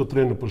fusim të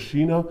trenë në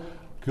përshina,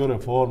 kjo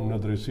reformë në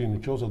drejtësi në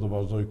qoftë se do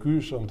vazhdoj ky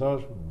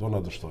shantazh, do na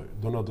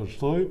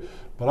dështoj.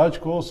 Për aq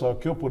kohë sa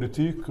kjo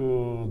politikë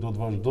do të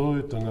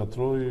vazhdoj të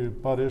ngatrojë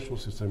pa rreshtur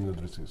sistemin e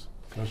drejtësisë.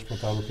 Është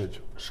shpëtalu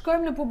keq.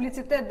 Shkojmë në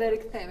publicitet dhe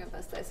rikthehemi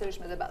pastaj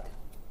sërish me debatin.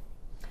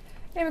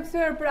 Jemi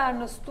kthyer pra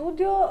në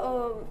studio.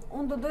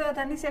 Unë do doja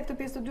ta nisja këtë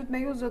pjesë të dytë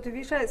me ju, zoti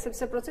Vishaj,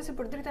 sepse procesi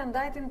për Dritan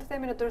Dajtin, të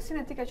themi në tërësinë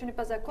e tij ka qenë i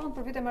pazakont,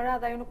 për vite me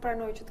radhë ajo nuk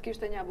pranoi që të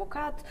kishte një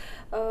avokat.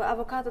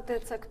 Avokatët e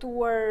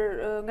caktuar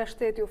nga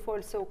shteti u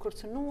fol se u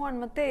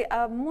kërcënuan. Mëtej,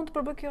 a mund të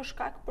përbëjë kjo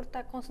shkak për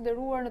ta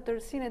konsideruar në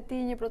tërësinë e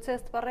tij një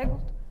proces të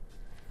parregullt?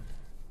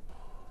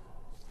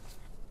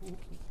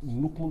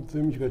 Nuk mund të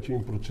themi që ka qenë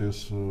një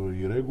proces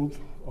i rregullt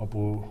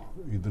apo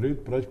i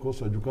drejtë, për aq kohë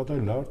sa Gjykata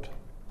e Lartë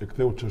e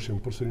ktheu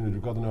çështjen përsëri në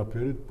Gjykatën e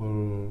Apelit për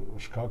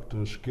shkak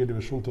të shkeljeve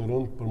shumë të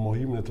rëndë për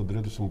mohimin e të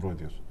drejtës së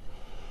mbrojtjes.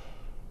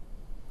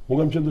 Unë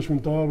kam qenë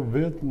dëshmitar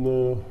vetë në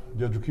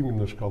gjatë gjykimit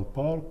në shkallë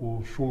parë, ku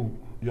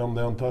shumë jam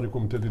dhe antar i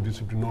Komitetit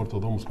Disiplinor të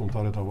Dhomës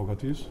Kombëtare të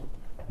Avokatisë,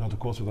 në atë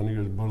kohë se tani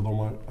është bërë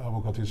Dhoma e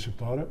Avokatisë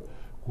Shqiptare,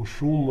 ku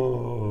shumë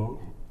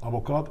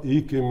avokat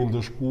i kemi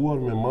ndëshkuar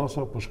me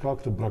masa për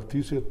shkak të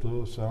braktisje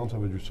të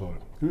seancave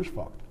gjyqësore. Ky është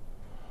fakt.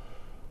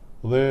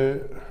 Dhe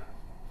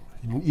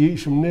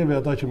ishim neve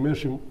ata që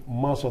merrshim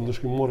masa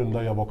ndëshkimore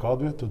ndaj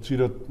avokatëve, të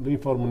cilët në një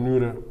farë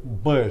mënyre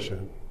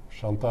bëheshin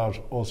shantazh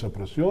ose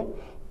presion,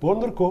 por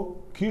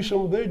ndërkohë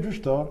kishim dhe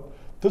gjyqtar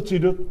të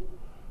cilët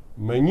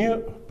me një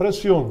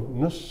presion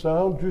në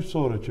seancë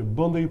gjyqësore që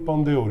bënte i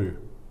pandeuri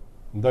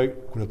ndaj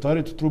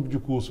kryetarit të trupit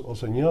gjykues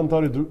ose një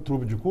antari të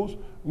trupit gjykues,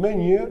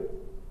 menjëherë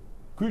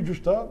ky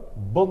gjyqtar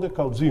bënte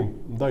kallëzim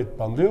ndaj të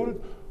pandeurit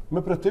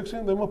me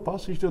pretekstin dhe më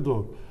pas ishte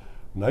dorë.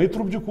 Në ai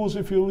trup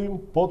gjykuesi fillim,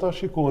 po ta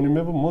shikoni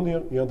me vëmendje,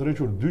 janë të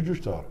rrequr 2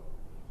 gjyqtarë,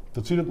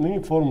 të cilët në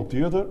një formë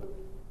tjetër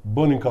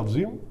bënin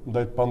kallëzim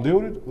ndaj të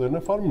pandeurit dhe në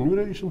farë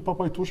mënyre ishin të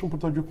papajtueshëm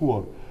për ta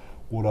gjykuar.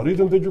 Kur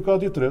arritën te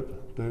gjykati i tretë,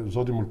 te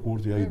zoti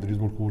Mërkurti, ai Idris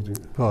Mërkurti.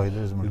 Po,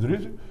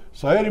 Idris.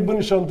 Sa herë i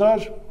bëni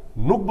shantazh,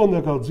 nuk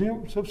bënte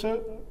kallëzim sepse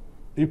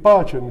i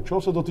paqe,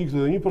 nëse do të ikte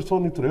edhe një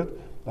person i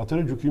tretë,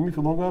 atëherë gjykimi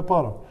fillon nga e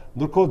para.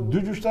 Ndërkohë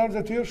 2 gjyqtarët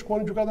e tjerë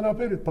shkuan në Gjykatën e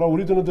Apelit, pra u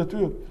ritën në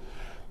detyrë.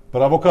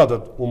 Për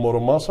avokatët u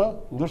morën masa,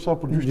 ndërsa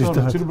për gjyqtarët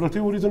të cilët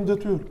braktisën u ritën në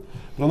detyrë.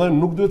 Prandaj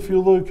nuk duhet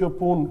fillojë kjo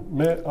punë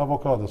me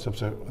avokatët,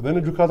 sepse edhe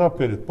në Gjykata e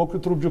Apelit, po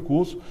ky trup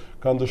gjykues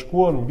ka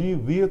ndëshkuar mbi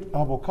 10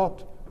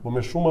 avokat po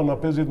me shuma na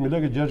 50.000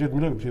 lekë,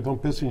 60.000 lekë, që i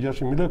thonë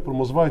 500-600.000 lekë për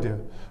mosvajtje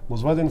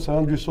në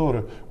seancë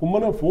gjyqësore. Ku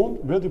më në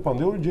fund, vetë i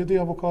pandeuri gjeti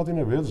avokatin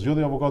e vetë,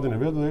 zgjodhi avokatin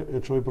e vetë dhe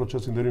e çoi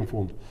procesin deri në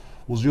fund.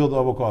 U zgjodh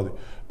avokati.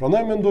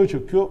 Prandaj mendoj që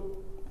kjo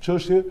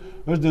çështje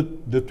është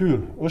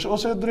detyrë, është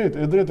ose e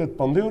drejtë të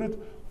pandeurit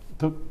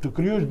të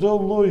krijojë çdo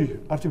lloj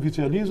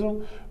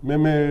artificializëm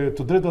me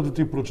të drejtat e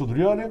tij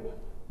procedurale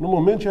në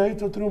moment që ai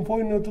të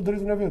triumfojë në të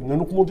drejtën e vet. Ne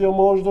nuk mund t'i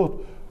amash dot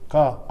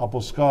ka apo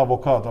s'ka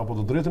avokat apo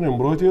të drejtën e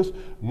mbrojtjes,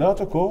 në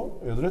atë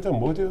kohë e drejta e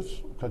mbrojtjes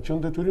ka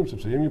qenë detyrim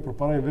sepse jemi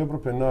përpara një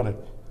vepre penale.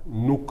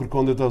 Nuk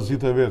kërkonte ta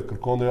zgjidhte vet,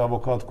 kërkonte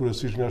avokat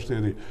kryesisht nga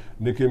shteti.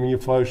 Ne kemi një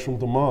faj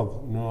shumë të madh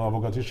në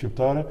avokatisë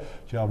shqiptare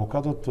që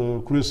avokatët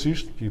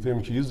kryesisht, që i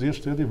themi që i zgjedh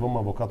shteti, vëmë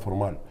avokat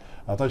formal.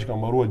 Ata që kanë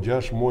mbaruar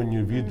 6 muaj,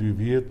 1 vit, 2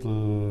 vjet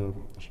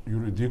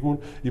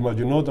juridikun,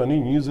 imagjino tani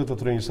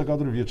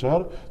 23-24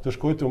 vjeçar të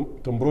shkojë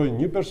të mbrojë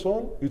një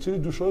person i cili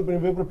dyshohet për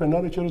një vepër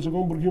penale që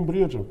rrezikon burgim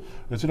përjetshëm,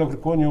 e cila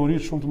kërkon një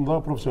uri shumë të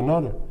mëdha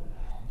profesionale.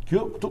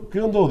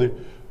 Kjo ndodhi.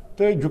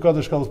 Te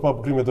Gjykatës shkallës pa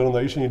për krimet e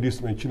rënda ishte një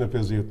listë me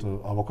 150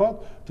 avokat,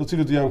 të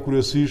cilët janë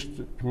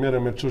kryesisht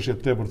merren me çështje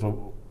tepër të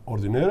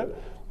ordinere,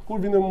 kur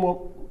vjen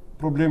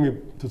problemi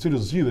të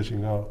cilës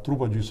zgjidheshin nga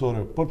trupa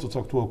gjyqësore për të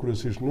caktuar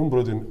kryesisht në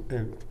mbrojtjen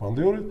e të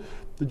pandeurit,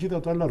 të gjithë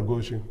ata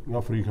largoheshin nga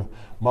Afrika.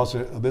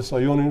 Mbase edhe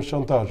sajonin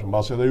shantazh,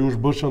 mbase edhe ju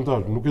është bërë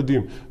shantazh, nuk e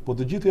dim, po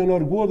të gjithë janë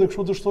larguar dhe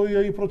kështu dështoi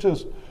ai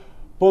proces.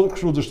 Po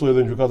kështu dështoi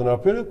edhe në gjykatën e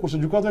Apelit,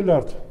 kurse gjykata e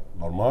lartë,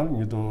 normal,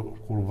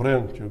 kur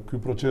vren që ky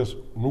proces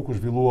nuk u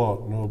zhvillua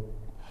në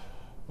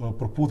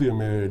përputhje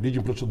me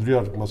ligjin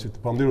procedurial, pasi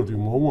të pandeurit i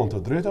mohuan të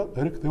drejtat,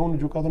 e riktheu në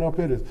gjykatën e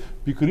Apelit.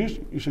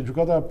 Pikërisht ishte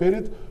gjykata e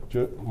Apelit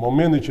që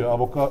momenti që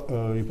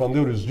i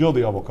pandeurit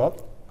zgjodhi avokat,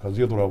 ka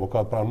zgjedhur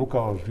avokat, pra nuk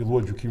ka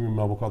zhvilluar gjykimin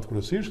me avokat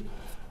kryesisht,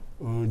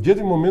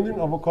 gjeti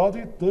momentin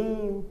avokati të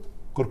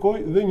kërkoj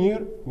dhe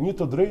një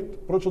të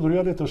drejtë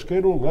proceduriale të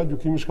shkelur nga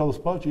gjykimi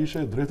shkallës parë që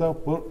ishte drejta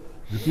për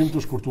gjykim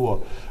të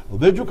shkurtuar.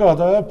 Dhe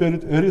gjykata e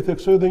Apelit e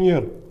ritheksoi edhe një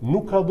herë,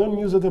 nuk ka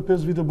dhënë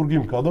 25 vite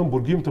burgim, ka dhënë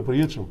burgim të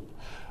përjetshëm.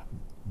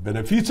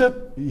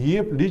 Beneficet i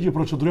jep ligji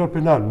procedurial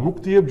penal,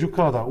 nuk t'i jep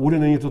gjykata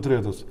uljen e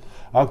 1/3.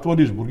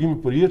 Aktualisht burgimi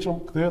i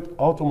përjetshëm kthehet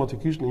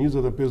automatikisht në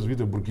 25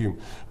 vite burgim.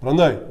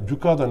 Prandaj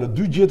gjykata në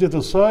dy gjetjet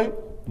e saj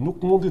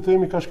nuk mund t'i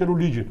themi ka shkelur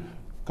ligjin.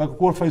 Ka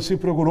kërkuar fajësi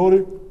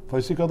prokurori,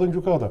 fajësi ka dhënë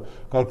gjykata.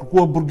 Ka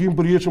kërkuar burgim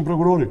përjetshëm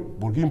prokurori,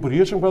 burgim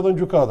përjetshëm ka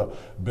dhënë gjykata.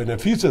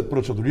 Beneficet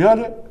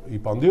proceduriale i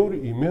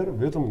pandeuri i merr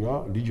vetëm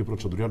nga ligji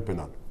procedurial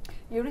penal.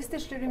 Juristi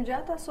Shlirim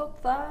Gjata sot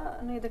tha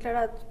në një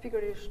deklarat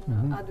pikërisht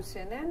në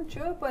A2CNN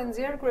që po e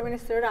nxjerr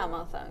kryeministri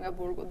Rama, tha, nga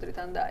burgu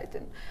Dritan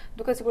Dajtin.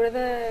 Duke sikur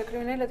edhe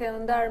kriminalet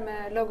janë ndarë me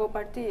logo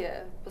partie,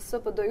 PS,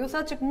 PD. Ju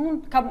thatë që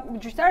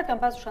gjyqtarët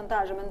kanë pasur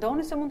shantazhe,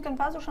 mendoni se mund të kenë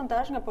pasur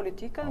shantazh nga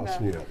politika,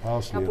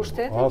 nga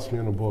pushteti?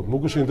 Asnjë në botë.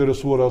 Nuk është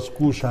interesuar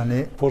askush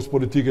forcë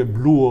politike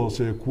blu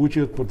ose e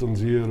kuqet për të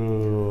nxjerrë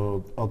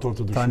autor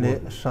të dyshuar. Tani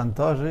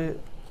shantazhi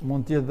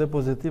mund të jetë dhe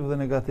pozitiv dhe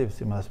negativ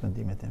sipas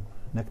mendimit tim.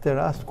 Në këtë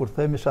rast, kur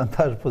themi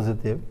shantazh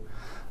pozitiv,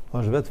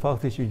 është vetë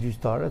fakti që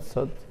gjyqtarët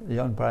sot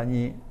janë para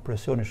një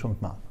presioni shumë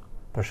të madh.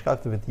 Për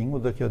shkak të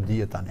vettingut dhe kjo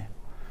dihet tani.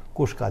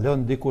 Kush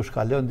kalon, dikush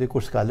kalon,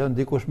 dikush s'kalon,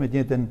 dikush me të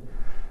njëjtën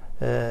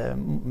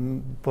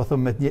po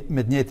them me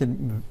të njëjtën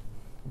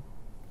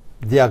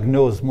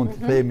diagnozë mund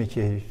të themi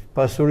që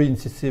pasurinë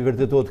si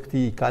vërtetohet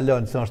këtij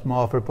kalon se është më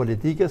afër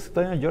politikës,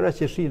 këto janë gjëra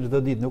që shihen çdo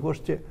ditë, nuk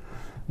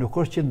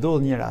është që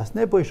ndodh një rast.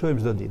 Ne po i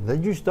shohim çdo ditë dhe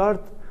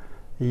gjyqtarët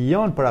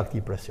janë para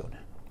këtij presioni.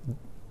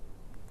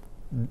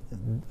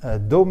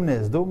 Domne,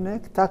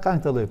 këta kanë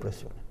këtë lloj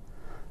presioni.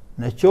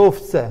 Në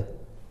qoftë se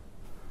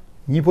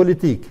një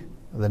politik,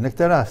 dhe në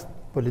këtë rast,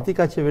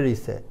 politika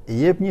qeverise,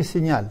 i jep një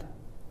sinjal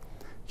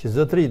që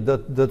zotëri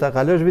do ta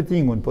kalosh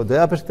vettingun, po do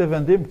japësh këtë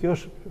vendim, kjo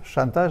është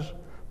shantazh,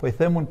 po i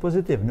them unë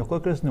pozitiv, nuk ka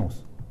kresnues.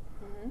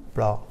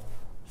 Pra,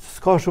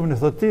 s'ka shumë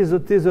në thotë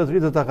ti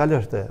zotëri do ta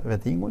kalosh të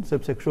vettingun,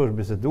 sepse kështu është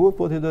biseduar,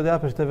 po ti do të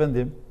japësh këtë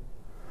vendim.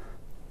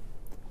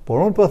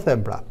 Por unë po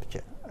them prapë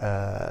që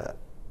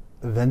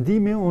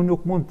vendimi unë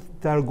nuk mund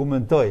të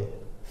argumentoj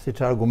si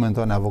që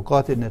argumenton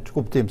avokati në që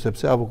kuptim,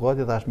 sepse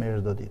avokati thash merr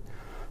çdo ditë.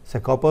 Se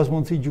ka pas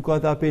mundësi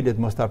gjykata e Apelit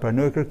mos ta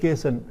pranojë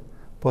kërkesën,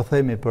 po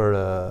themi për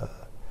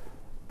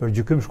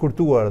gjykim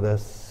shkurtuar dhe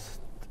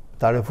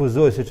ta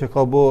refuzoj siç e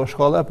ka bërë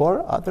shkalla e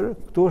parë, atëherë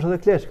këtu është edhe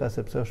kleçka,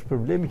 sepse është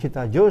problemi që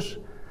ta gjosh,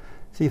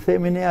 si i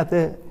themi ne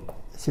atë,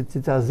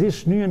 si ta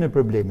zish shnyjen e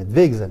problemit,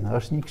 vegzën,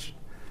 është një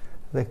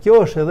dhe kjo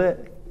është edhe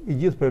i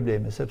gjithë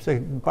problemi, sepse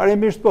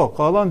parimisht po,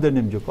 ka dhënë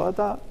dënim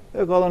gjykata,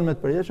 e ka dhënë me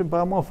të përjetshëm,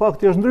 pa më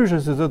fakti është ndryshe,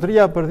 se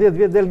zotëria për 10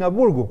 vjet del nga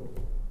burgu.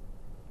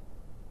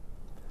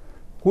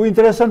 Ku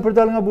intereson për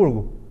dal nga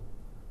burgu?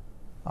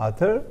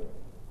 Atëherë,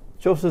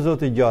 qofse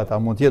zoti Gjata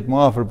mund të jetë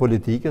më afër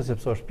politikës,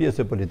 sepse është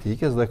pjesë e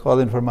politikës dhe ka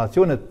dhe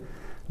informacionet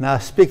në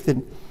aspektin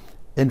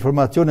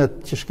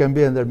informacionet që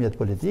shkëmbehen ndërmjet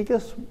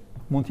politikës,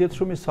 mund të jetë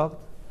shumë i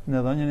saktë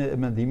në dhënien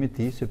e mendimit të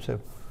tij, sepse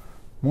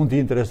mund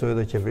të interesojë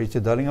edhe qeverisë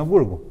që dalin nga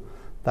burgu.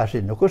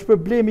 Tash nuk është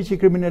problemi që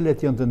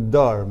kriminalet janë të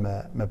ndarë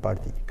me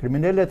parti.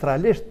 Kriminalet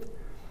realisht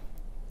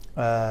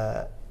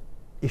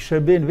i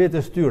shërbejnë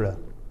vetes tyre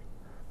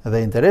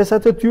Dhe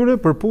interesat e tyre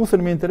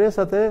përputhen me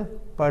interesat e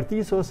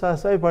partisë ose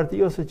asaj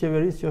partie ose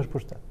qeverisë që është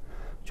pushtet.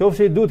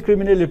 Qofse i duhet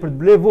kriminali për të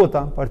ble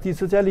vota, Partia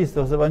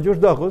Socialiste ose Vangjush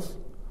Dokës,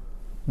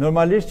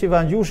 normalisht që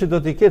Vangjushi do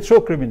t'i ketë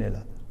shok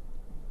kriminalat.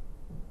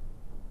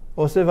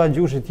 Ose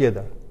Vangjushi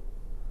tjetër.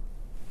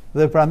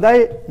 Dhe prandaj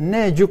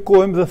ne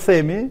gjykojmë dhe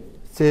themi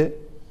se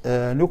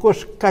nuk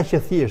është kaq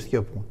e thjeshtë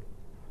kjo punë.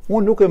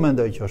 Unë nuk e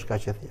mendoj që është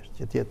kaq e thjeshtë,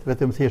 që të jetë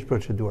vetëm thjesht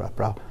procedura.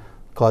 Pra,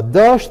 ka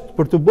dashur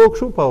për të bërë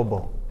kështu pa u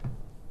bë.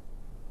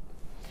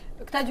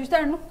 Këta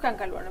gjyqtarë nuk kanë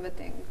kaluar në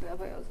veting,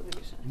 apo jo, zoti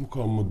Bisha? Nuk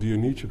kam më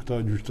dijeni që këta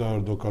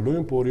gjyqtarë do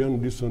kalojnë, por janë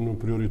në listën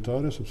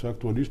prioritare, sepse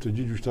aktualisht të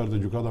gjithë gjyqtarët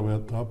e gjykatave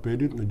të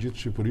Apelit në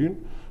gjithë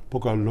Shqipërinë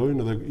po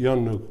kalojnë dhe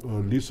janë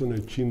në listën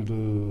e 100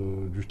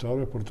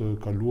 gjyqtarëve për të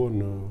kaluar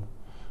në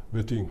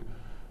veting.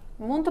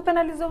 Mund të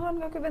penalizohen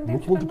nga ky vendim?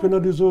 Nuk mund të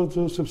penalizohet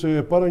sepse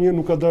e para një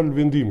nuk ka dalë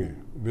vendimi.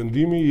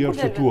 Vendimi i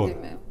arsyetuar.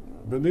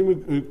 Vendimi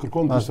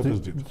kërkon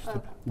 25 ditë.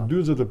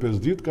 45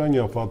 ditë ka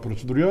një afat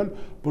procedurial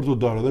për të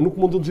darë dhe nuk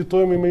mund të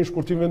nxitojmë me një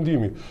shkurtim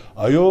vendimi.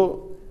 Ajo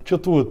që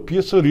thuhet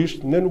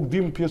pjesërisht, ne nuk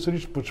dimë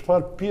pjesërisht për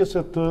çfarë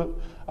pjesë të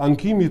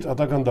ankimit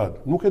ata kanë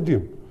dalë. Nuk e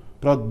dimë.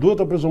 Pra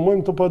duhet ta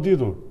prezumojmë të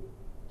paditur.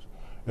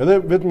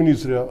 Edhe vetë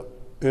ministrja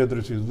e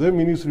drejtësisë dhe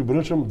ministri i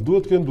brendshëm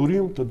duhet të kenë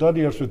durim të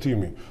dalë i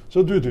arsyetimi.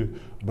 Së dyti,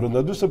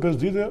 brenda 45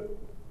 ditë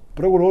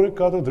prokurori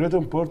ka të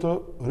drejtën për të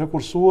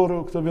rekursuar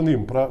këtë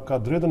vendim, pra ka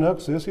drejtën e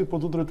aksesit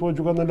për të drejtuar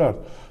gjykatën e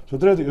lartë. Së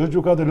treti, është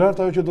gjykata e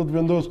lartë ajo që do të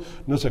vendosë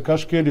nëse ka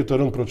shkelje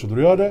të rënd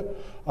procedurale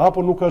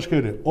apo nuk ka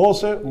shkelje,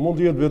 ose mund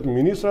të jetë vetëm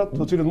ministrat,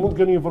 të cilët mund të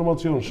kenë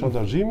informacion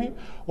shantazhimi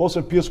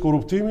ose pjesë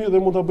korruptimi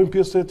dhe mund ta bëjnë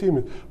pjesë të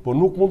hetimit. Po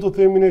nuk mund të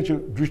themi ne që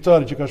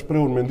gjyqtari që ka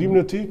shprehur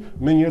mendimin e tij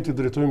me një jetë i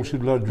drejtojmë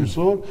Këshillit Lart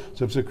Gjyqësor,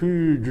 sepse ky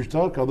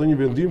gjyqtar ka dhënë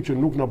një vendim që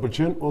nuk na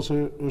pëlqen ose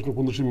është në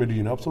kundërshtim me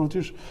ligjin.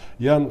 Absolutisht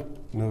janë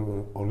në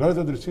organet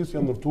e drejtësisë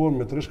janë ndërtuar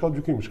me 3 shkallë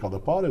gjykimi, shkalla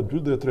e parë,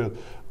 2 dhe 3.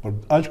 Për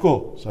aq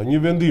kohë sa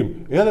një vendim,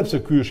 edhe pse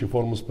ky është i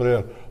formës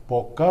prerë,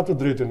 po ka të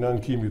drejtën e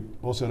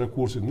ankimit ose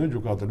rekursit në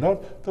gjykatën e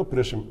lartë,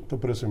 të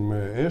presim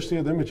me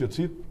eshtje dhe me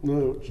qetësi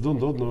në çdo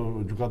ndodh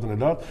në gjykatën e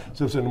lartë,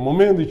 sepse në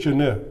momentin që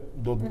ne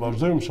do të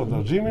vazhdojmë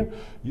shantazhimin,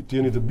 të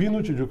jeni të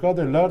bindur që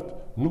gjykata e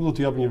lartë nuk do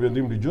të japë një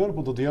vendim ligjor,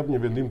 por do të japë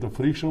një vendim të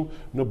frikshëm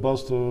në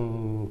bazë të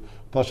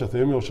tash e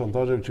themi ose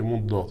shantazheve që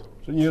mund të ndodhë.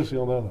 Se njerëzit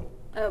janë ata.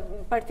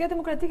 Partia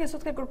Demokratike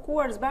sot ka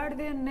kërkuar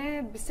zbardhjen e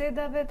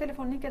bisedave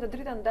telefonike të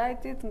Dritan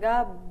Dajtit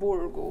nga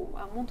burgu.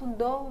 A mund të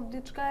ndodhë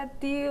diçka e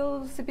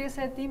tillë si pjesë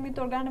e hetimit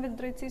të organeve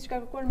të drejtësisë që ka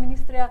kërkuar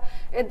ministrja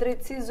e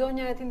drejtësisë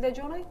zonja Etilde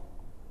Gjonaj?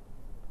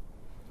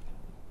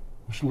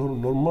 Është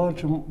normal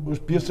që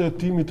është pjesë e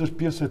hetimit, është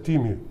pjesë e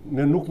hetimit.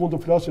 Ne nuk mund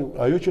të flasim,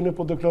 ajo që ne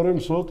po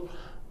deklarojmë sot,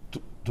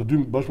 të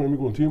dy bashkë me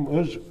mikun tim,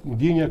 është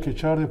ndjenja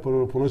keqardhje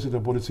për punonësit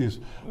e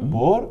policisë.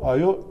 Por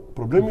ajo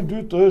problemi i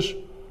dytë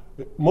është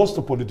mos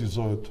të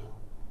politizohet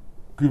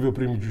ky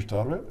veprim i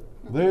gjyqtarëve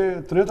dhe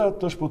treta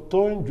të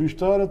shpëtojnë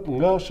gjyqtarët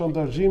nga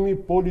shantazhimi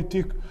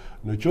politik.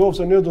 Në qoftë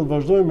se ne do të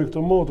vazhdojmë me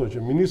këtë moto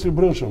që ministri i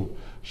brendshëm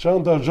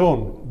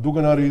shantazhon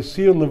duke na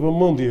rrisur në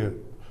vëmendje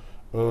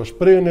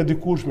shprehjen e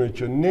dikushme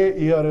që ne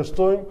i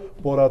arrestojmë,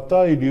 por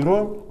ata i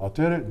lirojmë,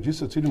 atëherë gjithë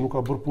secili nuk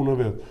ka bërë punën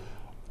e vet.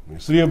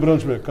 Ministria e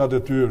brendshme ka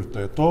detyrë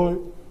të hetojë,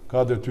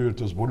 ka detyrë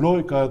të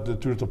zbuloj, ka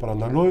detyrë të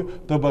parandaloj,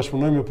 të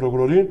bashkëpunojë me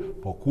prokurorin,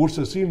 po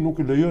kurse si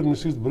nuk i lejohet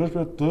Ministrisë së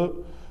Brendshme të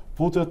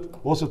futet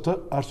ose të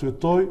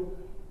arsyetoj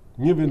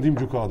një vendim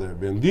gjykate.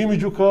 Vendimi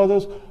i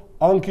gjykatës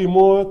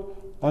ankimohet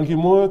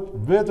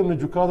vetëm në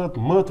gjykatat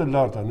më të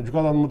larta,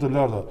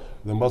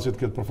 dhe mbasi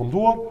të ketë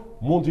përfunduar,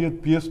 mund të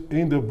jetë pjesë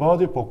e një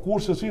debati, po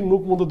kurse si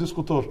nuk mund të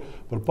diskutosh.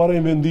 Përpara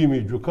një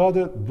vendimi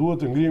gjykate duhet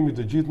të ngrihemi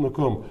të gjithë në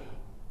këmbë.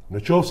 Në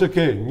qoftë se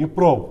ke një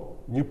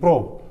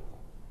provë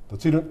të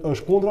cilën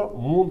është kundra,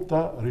 mund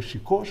ta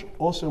rishikosh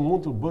ose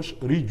mund të bësh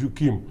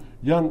rigjykim.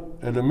 Janë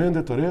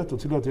elemente të reja të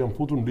cilat janë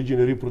futur në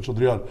ligjin e ri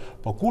procedurial.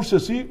 Po kurse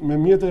si me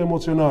mjete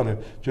emocionale,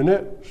 që ne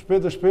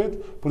shpejt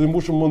për të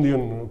mbushur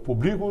mendjen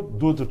publikut,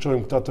 duhet të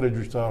çojmë këta 3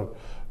 gjyqtarë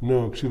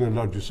në Këshillin e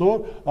Lartë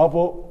Gjyqësor,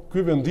 apo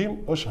ky vendim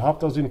është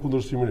haptazi në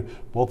kundërshtim me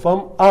ligjin. Po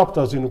tham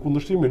haptazi në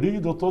kundërshtim me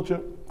ligjin do të thotë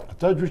që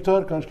ata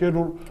gjyqtarë kanë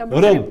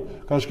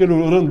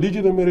shkelur rënd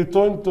ligjit dhe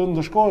meritojnë të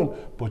ndëshkohen,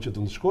 po që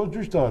të ndëshkohet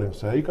gjyqtari,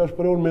 se ai ka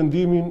shprehur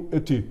mendimin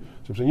e tij,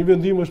 sepse një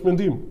vendim është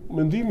mendim.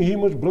 Mendimi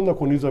im është brenda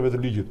kornizave të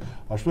ligjit.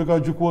 Ashtu e ka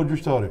gjykuar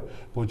gjyqtari.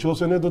 Po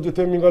nëse ne do t'i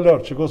themi nga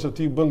lart, shikoj se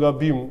ti bën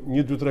gabim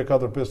 1 2 3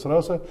 4 5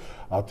 raste,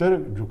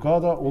 atëherë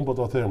gjykata unë po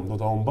ta them, do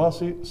ta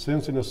humbasi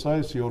sensin e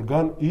saj si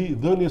organ i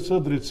dhënies së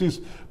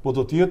drejtësisë, po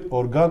do të jetë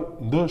organ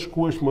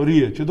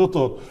ndëshkueshmërie, që do të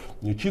thotë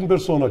 100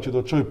 persona që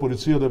do të çojë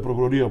policia dhe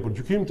prokuroria për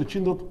gjykim, të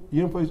 100 do të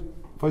jenë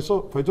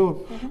fajtor.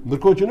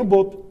 Ndërkohë që në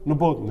botë, në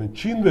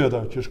 100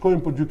 veta që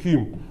shkojnë për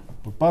gjykim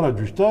para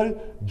gjyqtarit,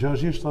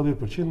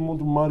 60-70% mund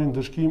të marrin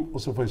dëshkim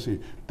ose fajsi,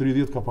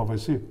 30 ka pa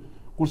fajsi.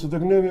 Kurse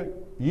tek neve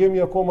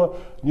jemi akoma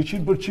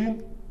 100%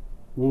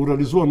 u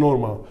realizua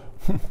norma,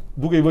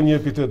 duke i vënë një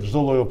epitet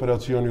çdo lloj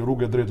operacioni,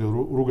 rrugë drejtë,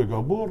 rrugë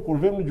gabor, kur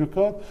vëm në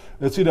gjykatë,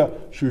 e cila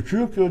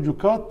shqyrë kjo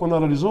gjykatë po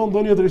na realizon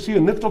dhënie drejtësie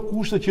në këto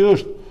kushte që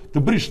është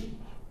të brisht.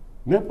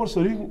 Ne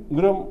përsëri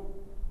ngrëm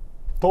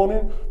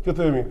tonin, që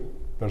themi,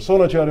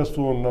 persona që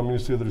arrestuan në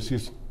Ministri e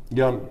Drejtësisë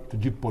janë të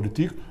gjithë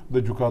politik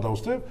dhe gjykata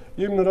ushtrim,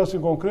 jemi në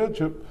rastin konkret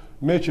që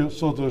me që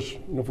sot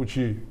është në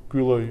fuqi ky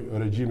lloj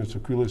regjimi, se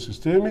ky lloj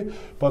sistemi,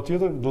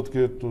 patjetër do të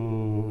ketë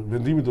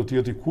vendimi do të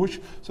jetë i kuq,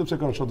 sepse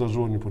kanë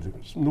shantazhuar një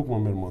politik. Nuk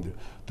më merr mendje.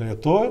 Të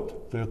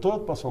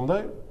jetohet,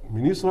 pasandaj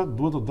ministrat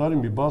duhet të dalin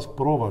mbi bazë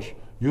provash,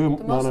 jo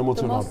në anë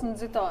emocionale. Të mos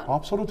nxitohen.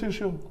 Absolutisht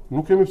jo.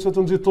 Nuk kemi pse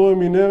të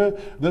nxitohemi neve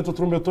dhe të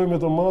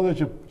trumbetojmë të madhe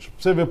që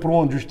pse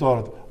vepruan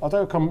gjyqtarët.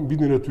 Ata kanë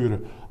mbitjen e tyre.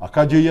 A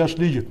ka gjë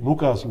jashtë ligjit? Nuk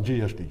ka asnjë gjë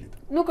jashtë ligjit.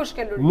 Nuk është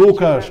shkelur. Nuk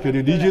ka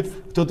shkelur ligjit,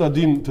 këtë ta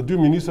dinë të dy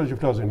ministra që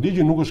flasin.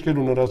 Ligji nuk është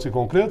shkelur në rasti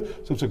konkret,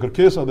 sepse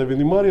kërkesa dhe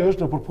vendimarrja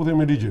është në përputhje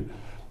me ligjin.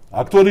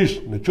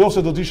 Aktualisht,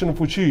 nëse do të ishte në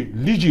fuqi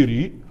ligji i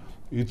ri,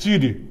 i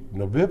cili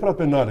në vepra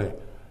penale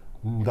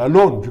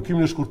ndalon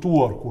gjykimin e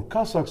shkurtuar kur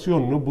ka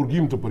sankcion në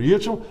burgim të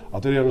përjetshëm,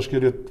 atëherë janë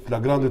shkelje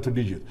flagrante të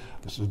ligjit.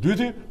 Së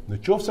dyti,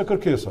 nëse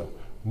kërkesa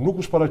nuk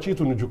është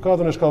paraqitur në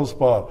gjykatën e shkallës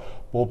parë,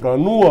 po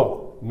pranua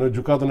në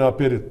gjykatën e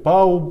Apelit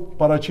pa u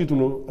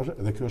paraqitur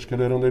dhe kjo është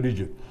shkelje e rëndë e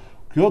ligjit.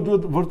 Kjo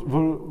duhet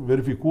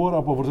verifikuar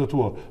apo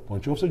vërtetuar. Po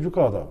nëse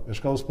gjykata e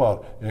shkallës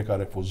parë e ka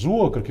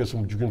refuzuar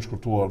kërkesën për gjykim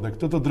shkurtuar dhe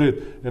këtë të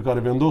drejtë e ka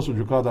rivendosur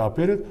gjykata e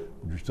Apelit,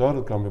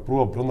 gjyqtarët kanë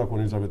vepruar brenda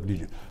kornizave të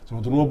ligjit. Se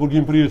më dënuar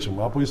burgim përjetshëm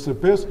apo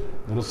 25,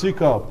 rëndësi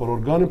ka për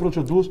organin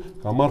procedues,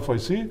 ka marrë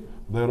fajsi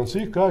dhe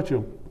rëndësi ka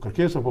që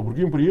kërkesa për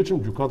burgim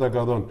përjetshëm gjykata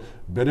ka dhënë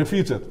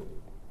beneficet,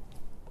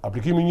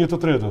 aplikimin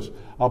 1/3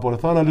 apo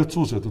rrethana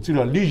lehtësuese, të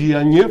cilat ligji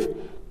ja njeh.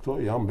 Këto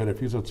janë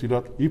beneficat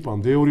cilat i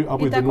pandeuri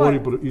apo i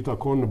dënuari i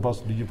takon në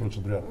bazë ligjit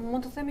proceduror.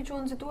 Mund të themi që u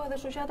nxitua edhe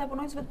shoqata e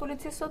punonjësve të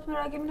policisë sot në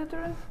reagimin e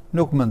tyre?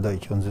 Nuk mendoj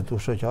që u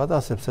nxitua shoqata,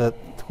 sepse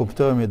të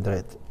kuptohemi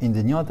drejt.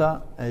 Indignata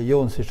e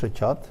jonë si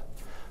shoqat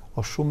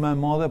është shumë më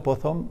e madhe, po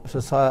them, se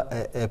sa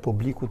e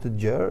publikut të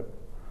gjerë,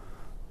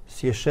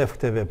 si e shef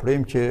këtë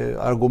veprim që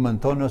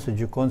argumenton ose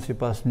gjykon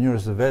sipas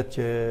mënyrës së vet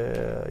që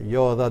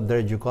jo dha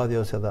drejt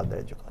gjykatës ose dha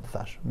drejt gjykatës.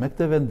 Thash, me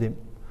këtë vendim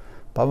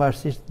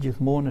pavarësisht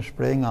gjithmonë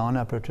shpreh nga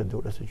ana e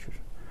procedurës së qysh.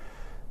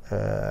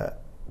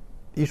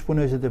 Ish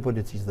punonjësit e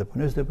policisë dhe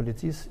punonjësit e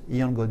policisë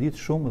janë godit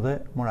shumë dhe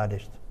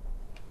moralisht.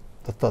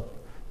 Të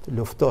të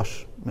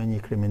luftosh me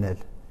një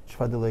kriminal,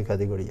 çfarë lloj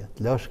kategorie,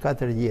 të lësh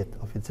 4 jetë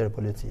oficer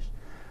policisë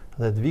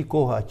dhe të vi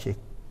koha që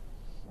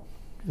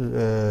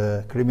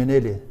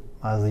kriminali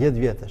mas 10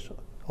 vjetësh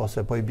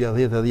ose po i bie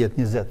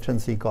 10-20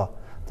 çëndsi ka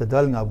të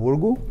dal nga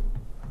burgu,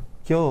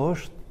 kjo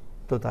është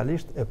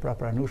totalisht e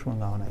prapranueshme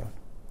nga ana jonë.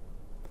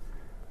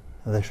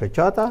 Dhe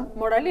shoqata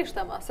moralisht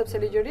ama, sepse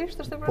ligjërisht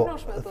është e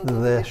pranueshme.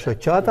 Dhe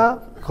shoqata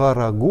ka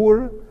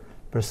reaguar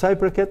për sa i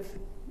përket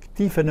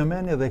këtij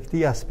fenomeni dhe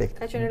këtij aspekti.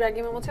 Ka qenë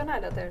reagim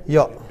emocional atëherë?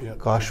 Jo,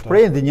 ka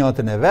shprehë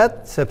ndjenjatën e vet,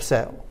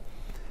 sepse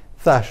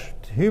thash,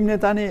 hymni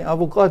tani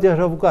avukati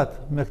është avukat,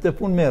 me këtë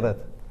punë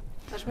merret.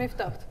 Është më i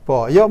ftohtë. Po,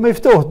 jo më i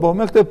ftohtë, po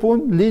me këtë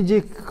punë ligji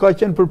ka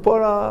qenë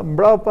përpara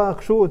mbrapa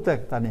kështu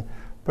tek tani.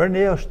 Për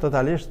ne është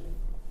totalisht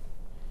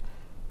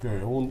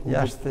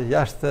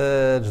jashtë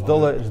çdo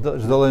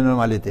lloj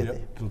normaliteti.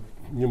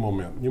 Një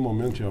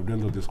moment që ja vlen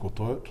të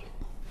diskutohet,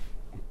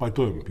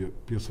 pajtojmë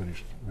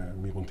pjesërisht me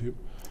mikun tim,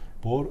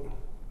 por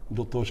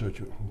do të thosha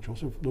që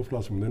nëse do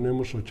flasim ne në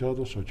emër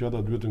shoqatës,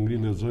 shoqata duhet të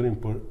ngrinë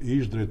zërin për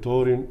ish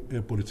drejtorin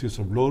e policisë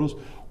së Vlorës,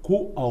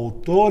 ku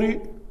autori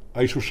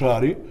ai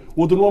shushari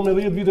u dënuar me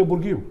 10 vite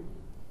burgim.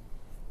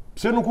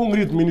 Pse nuk u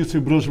ngrit ministri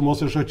brendshëm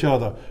ose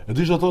shoqata? E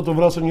dish ato të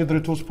vrasën një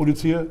drejtues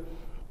policie,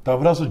 ta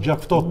vrasë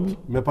gjak ftohtë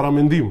me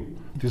paramendim,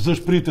 ti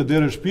zësh pritet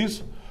deri në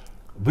shtëpisë,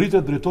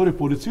 vritet drejtori i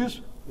policisë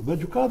dhe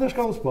gjykata e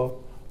shkallës parë,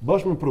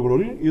 bashkë me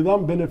prokurorin i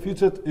dhan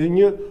beneficet e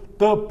një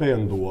të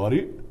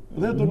penduari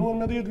dhe dënuar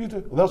me 10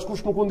 vite, dhe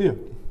askush nuk u ndje.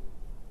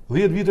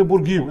 10 vite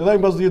burgim, edhe ai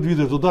mbas 10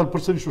 vite do dal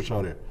përsëri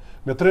shushari.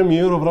 Me 3.000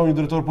 euro vrau një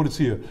drejtor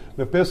policie,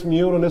 me 5.000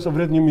 euro nëse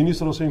vret një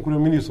ministër ose një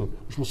kryeministër.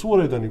 Është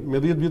mësuar ai tani,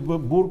 me 10 vite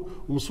burg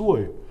u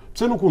mësuai.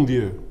 Pse nuk u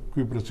ndje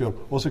ky presion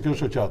ose kjo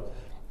shoqat?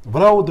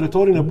 Vrau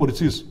drejtorin e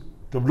policisë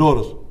të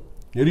Vlorës.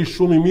 Njeri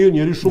shumë i mirë,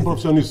 njeri shumë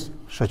profesionist.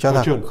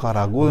 Shoqata ka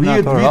reaguar në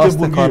ato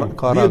raste,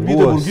 ka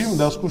reaguar burgim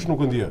dhe askush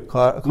nuk e ndje.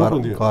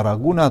 Ka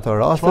reaguar në ato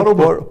raste,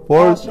 por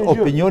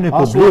opinioni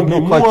publik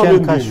nuk ka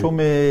qenë kaq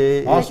shumë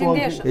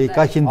i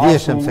kaq i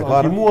ndjeshëm se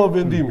ka mua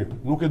vendimi.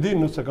 Nuk e di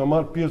nëse ka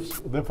marrë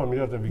pjesë dhe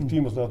familjarët e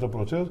viktimës në atë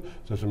proces,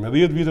 sepse me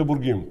 10 vite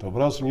burgim të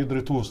vrasë një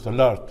drejtues të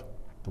lartë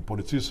të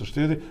policisë së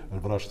shtetit,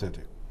 është vrarë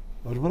shteti.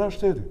 Është vrarë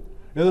shteti.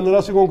 Edhe në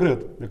rasti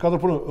konkret, me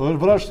 4 punë,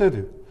 është vrarë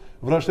shteti.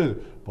 Vrarë shteti.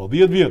 Po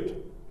 10 vjet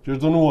që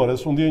është dënuar e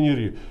s'u ndje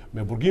njëri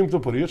me burgim të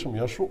përjetshëm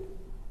janë shumë.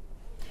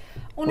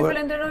 Unë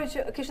falenderoj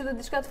që kishte edhe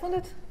diçka të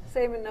fundit,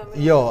 se jemi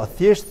në Jo,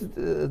 thjesht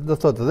do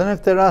thotë, edhe në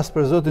këtë rast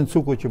për zotin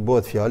Cuku që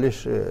bëhet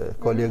fjalish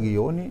kolegi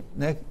joni,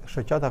 ne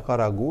shoqata ka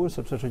reaguar,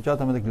 sepse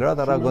shoqata me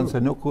deklarata reagon se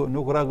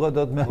nuk reagon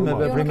dot me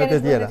veprimet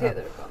e tjera.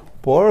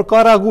 Por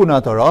ka reaguar në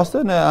ato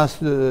raste,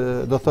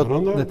 do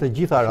thotë në të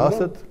gjitha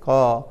rastet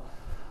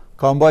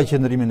ka mbajtur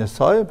qëndrimin e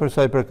saj, për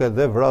sa i përket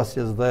dhe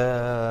vrasjes dhe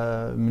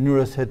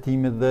mënyrës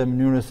hetimit dhe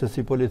mënyrës se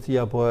si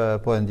policia po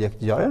e ndjek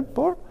ngjarjen,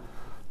 por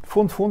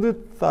fundit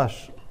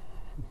thash,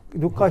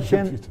 nuk ka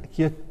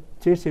qenë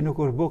çështja nuk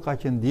është bërë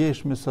kaq e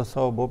ndjeshme sa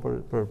u bë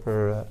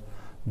për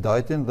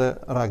Dajtin dhe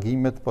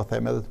reagimet, po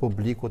them edhe të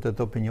publikut e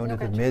të opinionit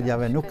të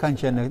mediave nuk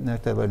kanë qenë në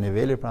këtë lloj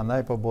niveli,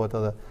 prandaj po bëhet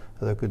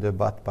edhe ky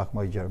debat pak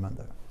më i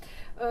gjermandër.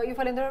 Ju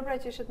falenderoj pra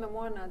që ishit me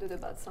mua në 2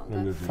 debat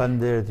sonte.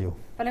 Faleminderit ju.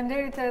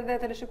 Faleminderit edhe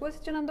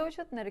teleshikuesit që na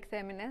ndoqët, ne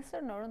rikthehemi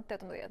nesër në orën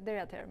 18.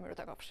 Deri atëherë, miru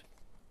takofsh.